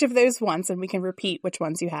use each of those once and we can repeat which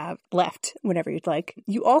ones you have left whenever you'd like.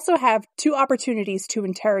 You also have 2 opportunities to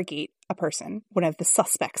interrogate a person, one of the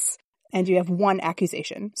suspects. And you have 1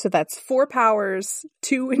 accusation. So that's 4 powers,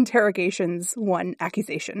 2 interrogations, 1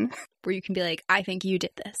 accusation. Where you can be like, I think you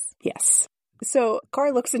did this. Yes. So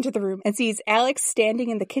Kara looks into the room and sees Alex standing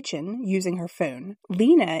in the kitchen using her phone.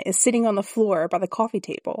 Lena is sitting on the floor by the coffee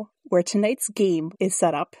table, where tonight's game is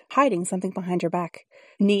set up, hiding something behind her back.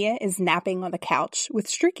 Nia is napping on the couch with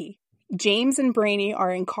Streaky. James and Brainy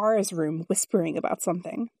are in Kara's room whispering about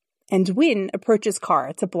something. And Wynn approaches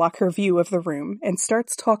Kara to block her view of the room and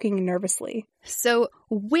starts talking nervously. So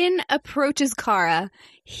Wynn approaches Kara.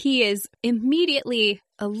 He is immediately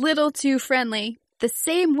a little too friendly, the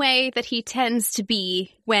same way that he tends to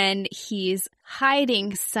be when he's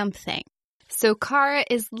hiding something. So Kara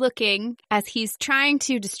is looking as he's trying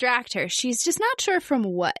to distract her. She's just not sure from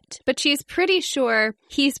what, but she's pretty sure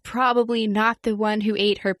he's probably not the one who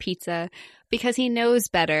ate her pizza, because he knows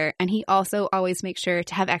better, and he also always makes sure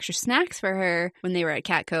to have extra snacks for her when they were at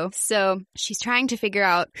Catco. So she's trying to figure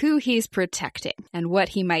out who he's protecting and what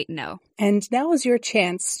he might know. And now is your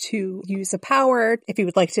chance to use a power. If you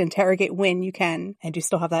would like to interrogate Wynn, you can, and you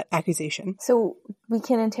still have that accusation. So we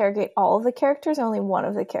can interrogate all of the characters, or only one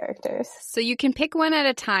of the characters? So you can pick one at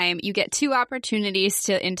a time. You get 2 opportunities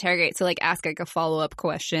to interrogate, so like ask like a follow-up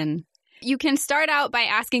question. You can start out by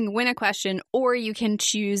asking Wynn a question, or you can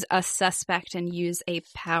choose a suspect and use a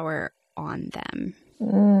power on them.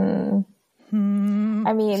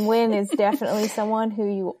 I mean, Wynn is definitely someone who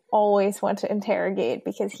you always want to interrogate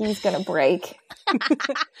because he's going to break.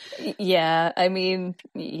 Yeah, I mean,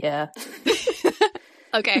 yeah.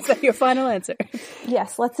 Okay. Is that your final answer?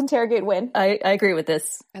 Yes, let's interrogate Wynn. I agree with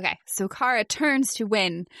this. Okay, so Kara turns to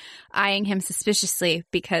Wynn, eyeing him suspiciously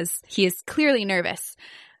because he is clearly nervous.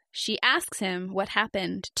 She asks him what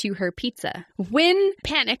happened to her pizza. Wynn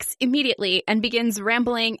panics immediately and begins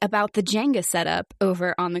rambling about the Jenga setup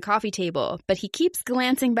over on the coffee table, but he keeps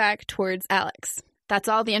glancing back towards Alex. That's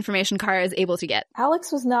all the information Kara is able to get.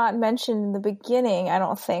 Alex was not mentioned in the beginning, I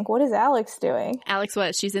don't think. What is Alex doing? Alex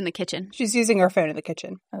was. She's in the kitchen. She's using her phone in the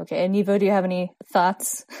kitchen. Okay, and Nevo, do you have any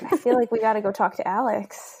thoughts? I feel like we gotta go talk to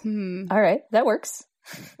Alex. All right, that works.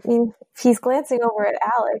 I mean, if he's glancing over at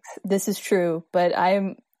Alex. This is true, but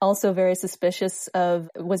I'm also very suspicious of,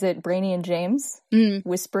 was it Brainy and James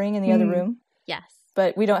whispering in the other room? Yes.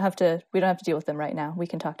 But we don't have to deal with them right now. We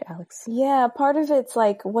can talk to Alex. Yeah, part of it's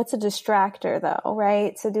like, what's a distractor though,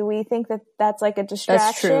 right? So do we think that that's like a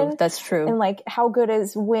distraction? That's true. And like, how good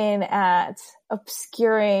is Wynn at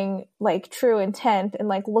obscuring like true intent and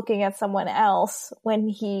like looking at someone else when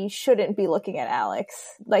he shouldn't be looking at Alex?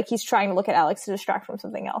 Like he's trying to look at Alex to distract from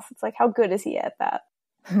something else. It's like, how good is he at that?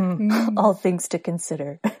 All things to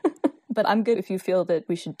consider. But I'm good if you feel that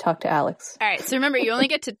we should talk to Alex. All right. So remember, you only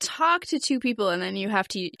get to talk to two people, and then you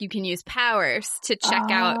can use powers to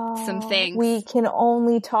check out some things. We can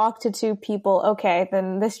only talk to two people. Okay,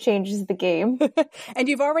 then this changes the game. And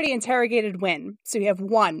you've already interrogated Wynn, so you have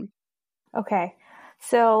one. Okay.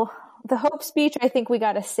 So the hope speech, I think we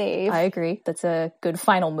got to save. I agree. That's a good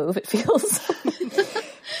final move, it feels.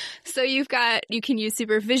 So you can use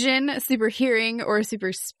supervision, super hearing, or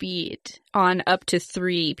super speed on up to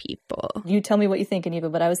 3 people. You tell me what you think, Aniva,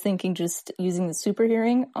 but I was thinking just using the super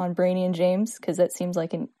hearing on Brainy and James, because that seems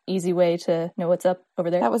like an easy way to know what's up over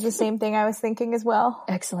there. That was the same thing I was thinking as well.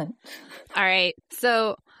 Excellent. All right.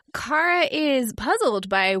 So Kara is puzzled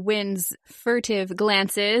by Wynn's furtive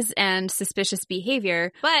glances and suspicious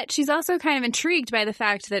behavior, but she's also kind of intrigued by the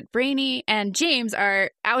fact that Brainy and James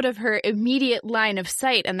are out of her immediate line of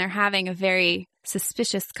sight and they're having a very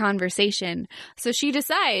suspicious conversation. So she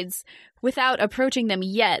decides, without approaching them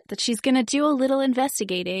yet, that she's going to do a little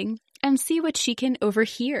investigating and see what she can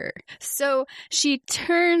overhear. So she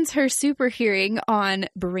turns her super hearing on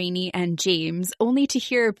Brainy and James, only to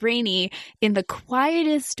hear Brainy, in the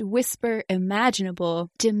quietest whisper imaginable,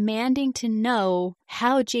 demanding to know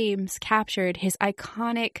how James captured his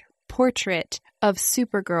iconic portrait of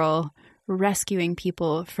Supergirl rescuing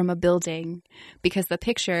people from a building, because the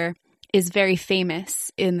picture is very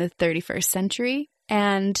famous in the 31st century.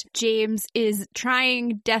 And James is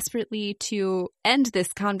trying desperately to end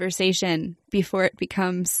this conversation before it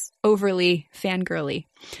becomes overly fangirly.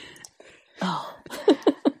 Oh.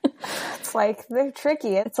 It's like, they're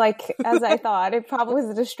tricky. It's like, as I thought, it probably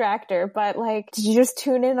was a distractor, but like, did you just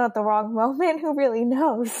tune in at the wrong moment? Who really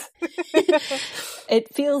knows?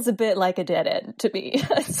 It feels a bit like a dead end to me.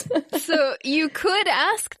 So you could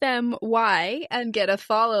ask them why and get a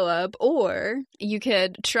follow-up, or you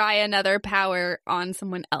could try another power on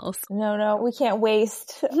someone else. No, we can't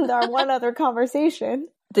waste our one other conversation.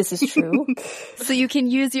 This is true. So you can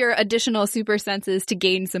use your additional super senses to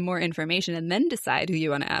gain some more information and then decide who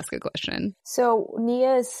you want to ask a question. So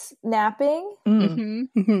Nia is napping.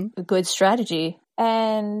 A good strategy.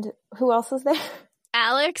 And who else is there?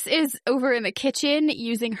 Alex is over in the kitchen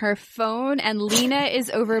using her phone, and Lena is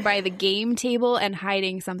over by the game table and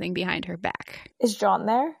hiding something behind her back. Is John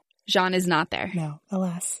there? Jean is not there. No,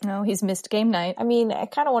 alas. No, he's missed game night. I mean, I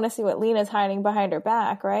kind of want to see what Lena's hiding behind her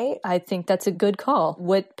back, right? I think that's a good call.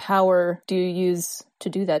 What power do you use to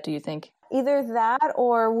do that, do you think? Either that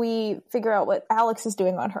or we figure out what Alex is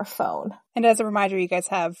doing on her phone. And as a reminder, you guys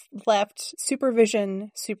have left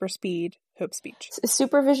supervision, super speed, hope speech. Is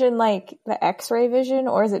supervision like the X-ray vision,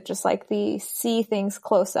 or is it just like the see things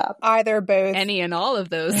close up? Either, both. Any and all of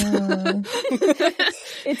those.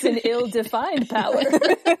 It's an ill-defined power.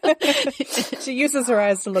 She uses her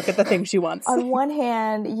eyes to look at the thing she wants. On one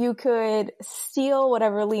hand, you could steal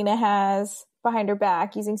whatever Lena has behind her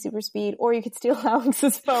back using super speed, or you could steal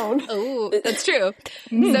Alex's phone. Oh, that's true.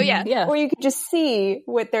 So yeah. Or you could just see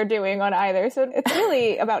what they're doing on either. So it's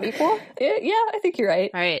really about equal. Yeah, I think you're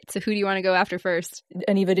right. All right. So who do you want to go after first?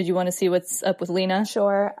 Aniva, did you want to see what's up with Lena?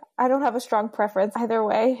 Sure. I don't have a strong preference either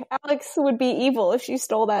way. Alex would be evil if she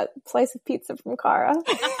stole that slice of pizza from Kara.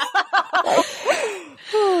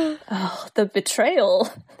 Oh, the betrayal.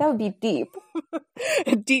 That would be deep.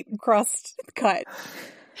 A deep crust cut.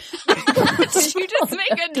 Did you just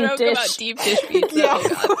make a joke about deep dish pizza? Yeah.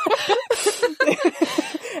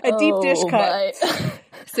 A deep dish cut. My.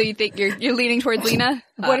 So you think you're leaning towards Lena?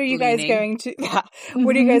 What are you guys going to? Yeah.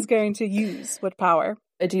 What are you guys going to use? What power?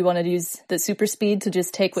 Do you want to use the super speed to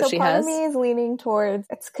just take what she part has? of me is leaning towards,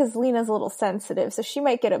 it's because Lena's a little sensitive, so she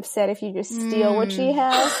might get upset if you just steal what she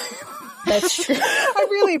has. That's true. I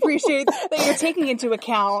really appreciate that you're taking into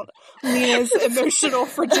account Lena's emotional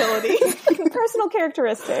fragility. Personal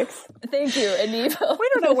characteristics. Thank you, Aniva. We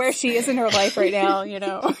don't know where she is in her life right now, you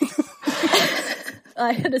know.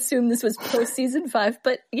 I had assumed this was post season 5,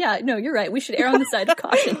 but yeah, no, you're right. We should err on the side of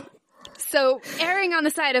caution. So, erring on the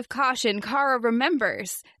side of caution, Kara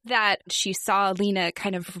remembers that she saw Lena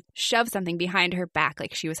kind of shove something behind her back,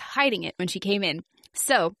 like she was hiding it when she came in.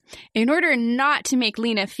 So, in order not to make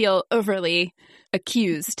Lena feel overly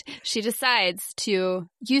accused, she decides to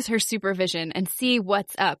use her supervision and see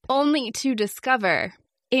what's up, only to discover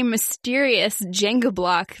a mysterious Jenga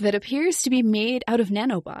block that appears to be made out of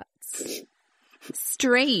nanobots.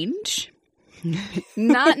 Strange.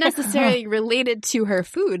 Not necessarily related to her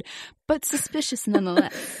food, but suspicious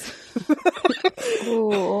nonetheless.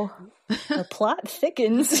 Ooh. The plot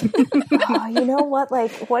thickens. Oh, you know what?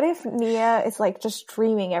 Like, what if Nia is like just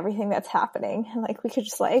dreaming everything that's happening, and like we could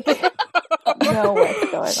just like know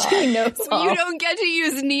what's going on? She knows all. You don't get to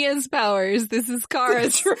use Nia's powers. This is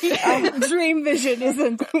Kara's. Dream vision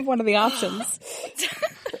isn't one of the options.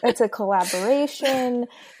 It's a collaboration.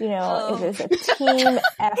 You know, it is a team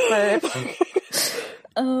effort.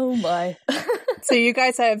 Oh my. So you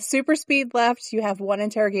guys have super speed left. You have one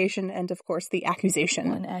interrogation and, of course, the accusation.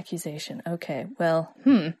 One accusation. Okay, well,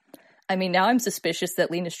 I mean, now I'm suspicious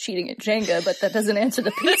that Lena's cheating at Jenga, but that doesn't answer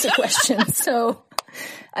the pizza question. So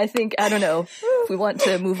I think, I don't know, if we want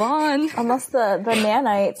to move on. Unless the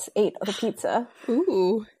nanites ate the pizza.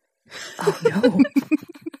 Ooh. Oh no.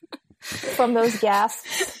 From those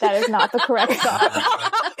gasps, that is not the correct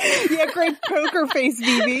thought. Yeah, great poker face,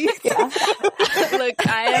 Vivi. Yeah. Look,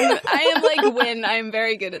 I am like Win. I am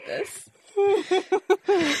very good at this.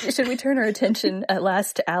 Should we turn our attention at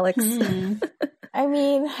last to Alex? I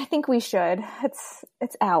mean, I think we should.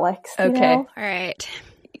 It's Alex. Okay. You know? All right.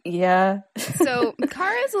 Yeah. So,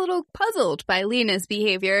 Kara is a little puzzled by Lena's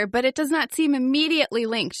behavior, but it does not seem immediately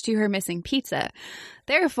linked to her missing pizza.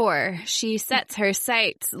 Therefore, she sets her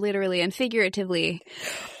sights, literally and figuratively,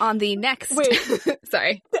 on the next... Wait.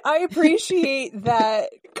 Sorry. I appreciate that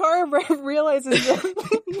Kara realizes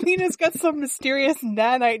that Lena's got some mysterious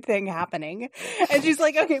nanite thing happening. And she's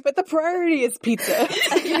like, okay, but the priority is pizza.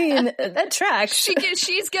 I mean, that tracks.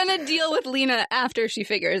 She's gonna deal with Lena after she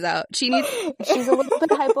figures out. She's She's a little bit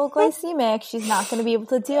hypoglycemic. She's not going to be able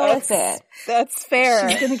to deal with it. That's fair.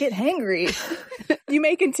 She's gonna get hangry. You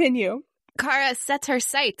may continue. Kara sets her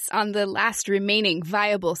sights on the last remaining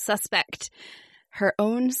viable suspect, her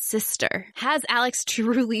own sister. Has Alex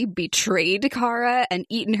truly betrayed Kara and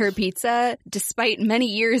eaten her pizza, despite many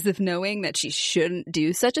years of knowing that she shouldn't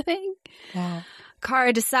do such a thing? Wow.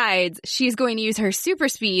 Kara decides she's going to use her super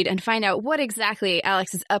speed and find out what exactly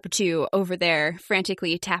Alex is up to over there,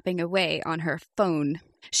 frantically tapping away on her phone.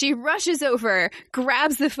 She rushes over,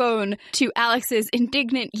 grabs the phone to Alex's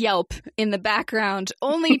indignant yelp in the background,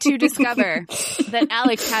 only to discover that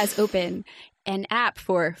Alex has open an app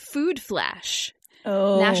for Food Flash,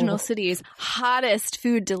 National City's hottest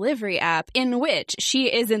food delivery app, in which she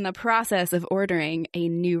is in the process of ordering a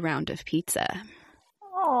new round of pizza.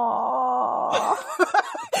 Aww.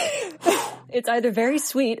 It's either very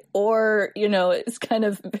sweet or, you know, it's kind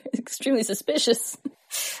of extremely suspicious.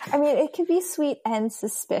 I mean, it could be sweet and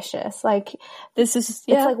suspicious. Like, This is, it's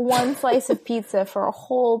yeah. like one slice of pizza for a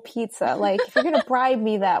whole pizza. Like, if you're going to bribe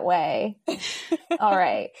me that way, all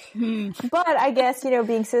right. But I guess, you know,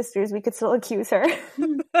 being sisters, we could still accuse her.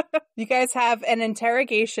 You guys have an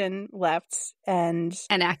interrogation left and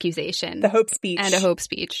An accusation. the hope speech. And a hope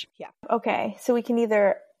speech. Okay, so we can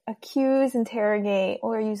either accuse, interrogate,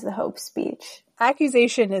 or use the hope speech.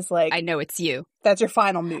 Accusation is like, I know it's you. that's your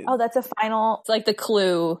final move. Oh, that's a final. It's like the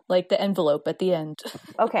clue, like the envelope at the end.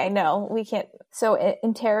 Okay, no, we can't. So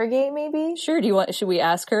interrogate, maybe? Sure, should we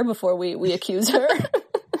ask her before we accuse her?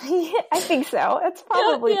 I think so. It's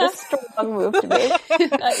probably Yeah. the strong move to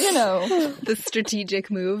make. You know. The strategic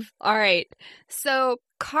move. All right. So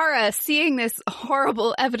Kara, seeing this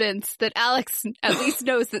horrible evidence that Alex at least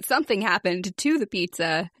knows that something happened to the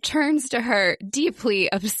pizza, turns to her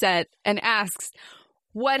deeply upset and asks,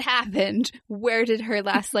 what happened? Where did her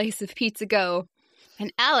last slice of pizza go?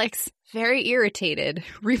 And Alex, very irritated,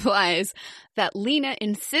 replies that Lena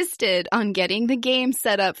insisted on getting the game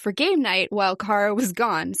set up for game night while Kara was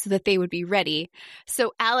gone so that they would be ready.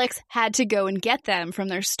 So Alex had to go and get them from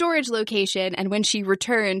their storage location, and when she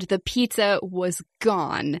returned, the pizza was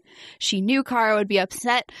gone. She knew Kara would be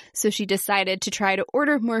upset, so she decided to try to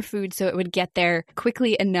order more food so it would get there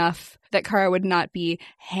quickly enough that Kara would not be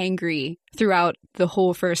hangry throughout the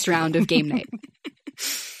whole first round of game night.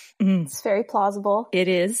 It's very plausible. It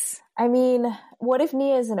is. I mean, what if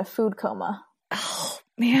Nia is in a food coma? Oh,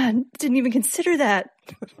 man, didn't even consider that.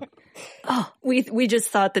 Oh, we just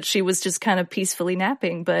thought that she was just kind of peacefully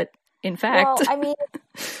napping, but in fact... Well, I mean,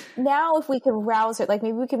 now if we could rouse her, like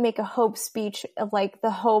maybe we could make a hope speech of like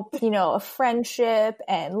the hope, of friendship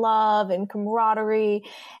and love and camaraderie,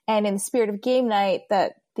 and in the spirit of game night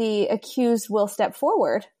that the accused will step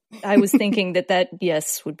forward. I was thinking that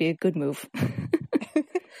yes, would be a good move.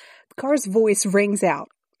 Car's voice rings out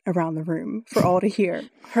around the room for all to hear.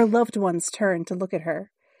 Her loved ones turn to look at her,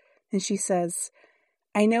 and she says,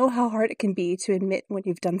 I know how hard it can be to admit when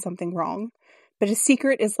you've done something wrong, but a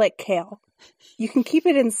secret is like kale. You can keep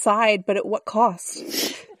it inside, but at what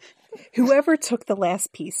cost? Whoever took the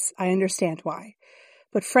last piece, I understand why.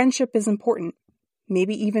 But friendship is important,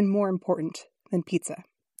 maybe even more important than pizza.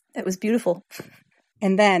 That was beautiful.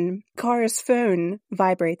 And then Kara's phone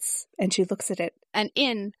vibrates, and she looks at it. And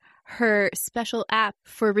in her special app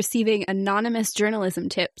for receiving anonymous journalism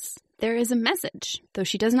tips, there is a message, though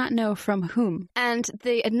she does not know from whom. And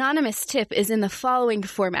the anonymous tip is in the following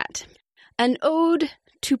format. An ode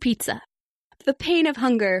to pizza. The pain of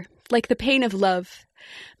hunger, like the pain of love,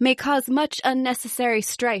 may cause much unnecessary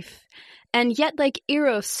strife, and yet like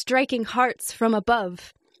Eros striking hearts from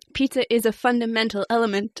above, pizza is a fundamental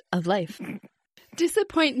element of life.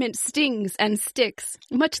 Disappointment stings and sticks,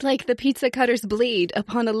 much like the pizza cutter's blade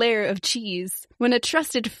upon a layer of cheese, when a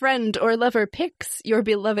trusted friend or lover picks your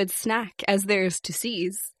beloved snack as theirs to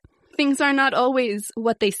seize. Things are not always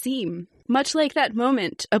what they seem, much like that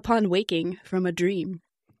moment upon waking from a dream.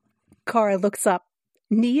 Kara looks up.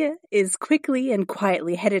 Nia is quickly and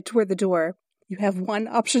quietly headed toward the door. You have one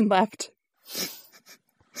option left.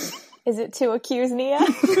 Is it to accuse Nia? That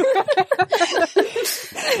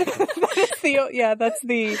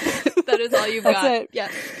is all you've got. It. Yeah.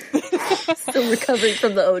 Still recovering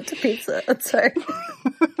from the ode to pizza. I'm sorry.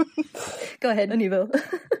 Go ahead, Anivo.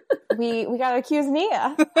 We gotta accuse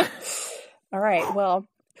Nia. All right, well,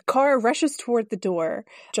 Kara rushes toward the door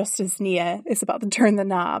just as Nia is about to turn the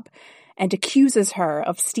knob and accuses her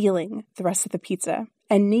of stealing the rest of the pizza.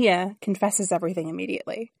 And Nia confesses everything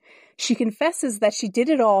immediately. She confesses that she did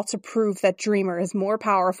it all to prove that Dreamer is more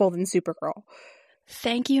powerful than Supergirl.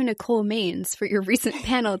 Thank you, Nicole Maines, for your recent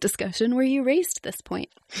panel discussion where you raised this point.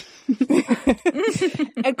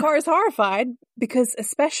 And Kara's horrified because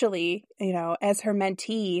especially, as her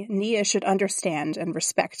mentee, Nia should understand and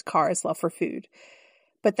respect Kara's love for food.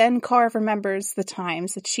 But then Kara remembers the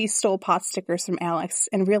times that she stole pot stickers from Alex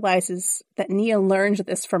and realizes that Nia learned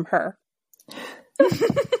this from her.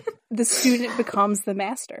 The student becomes the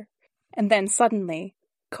master. And then suddenly,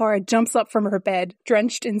 Kara jumps up from her bed,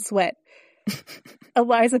 drenched in sweat.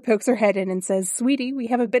 Eliza pokes her head in and says, Sweetie, we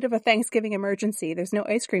have a bit of a Thanksgiving emergency. There's no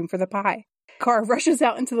ice cream for the pie. Kara rushes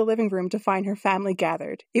out into the living room to find her family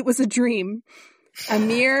gathered. It was a dream. A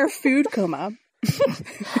mere food coma.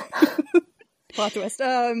 Plot twist.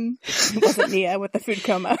 It wasn't Nia with the food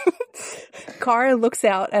coma. Kara looks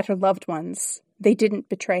out at her loved ones. They didn't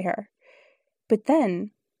betray her. But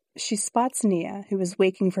then she spots Nia, who is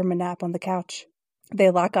waking from a nap on the couch.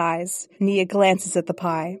 They lock eyes. Nia glances at the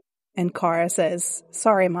pie, and Kara says,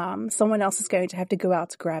 Sorry, Mom. Someone else is going to have to go out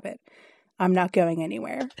to grab it. I'm not going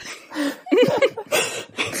anywhere.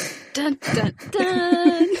 Dun, dun,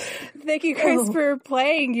 dun. Thank you guys for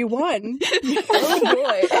playing. You won. Oh,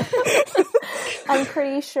 boy. I'm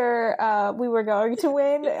pretty sure we were going to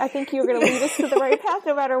win. I think you were going to lead us to the right path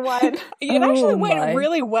no matter what. It actually went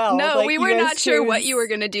really well. No, we were not sure what you were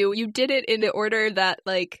going to do. You did it in the order that,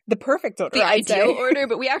 the perfect order. The ideal order,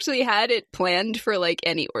 but we actually had it planned for,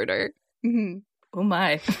 any order. Mm-hmm. Oh,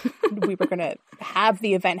 my. We were going to have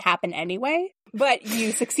the event happen anyway. But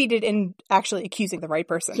you succeeded in actually accusing the right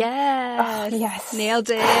person. Yes. Yes. Nailed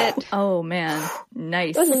it. Oh, man.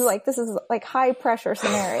 Nice. This is high pressure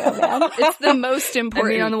scenario, man. It's the most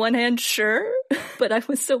important. I mean, on the one hand, sure, but I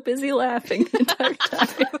was so busy laughing the entire time.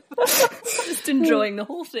 Just enjoying the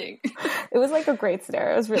whole thing. It was a great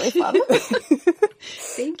scenario. It was really fun.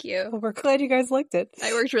 Thank you. Well, we're glad you guys liked it.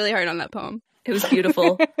 I worked really hard on that poem. It was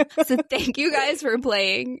beautiful. So thank you guys for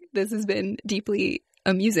playing. This has been deeply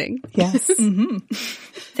amusing. Yes. Mm-hmm.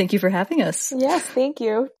 Thank you for having us. Yes, thank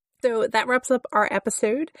you. So that wraps up our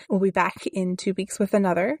episode. We'll be back in 2 weeks with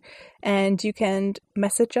another. And you can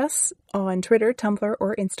message us on Twitter, Tumblr,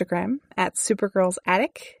 or Instagram at Supergirls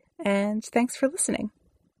Attic. And thanks for listening.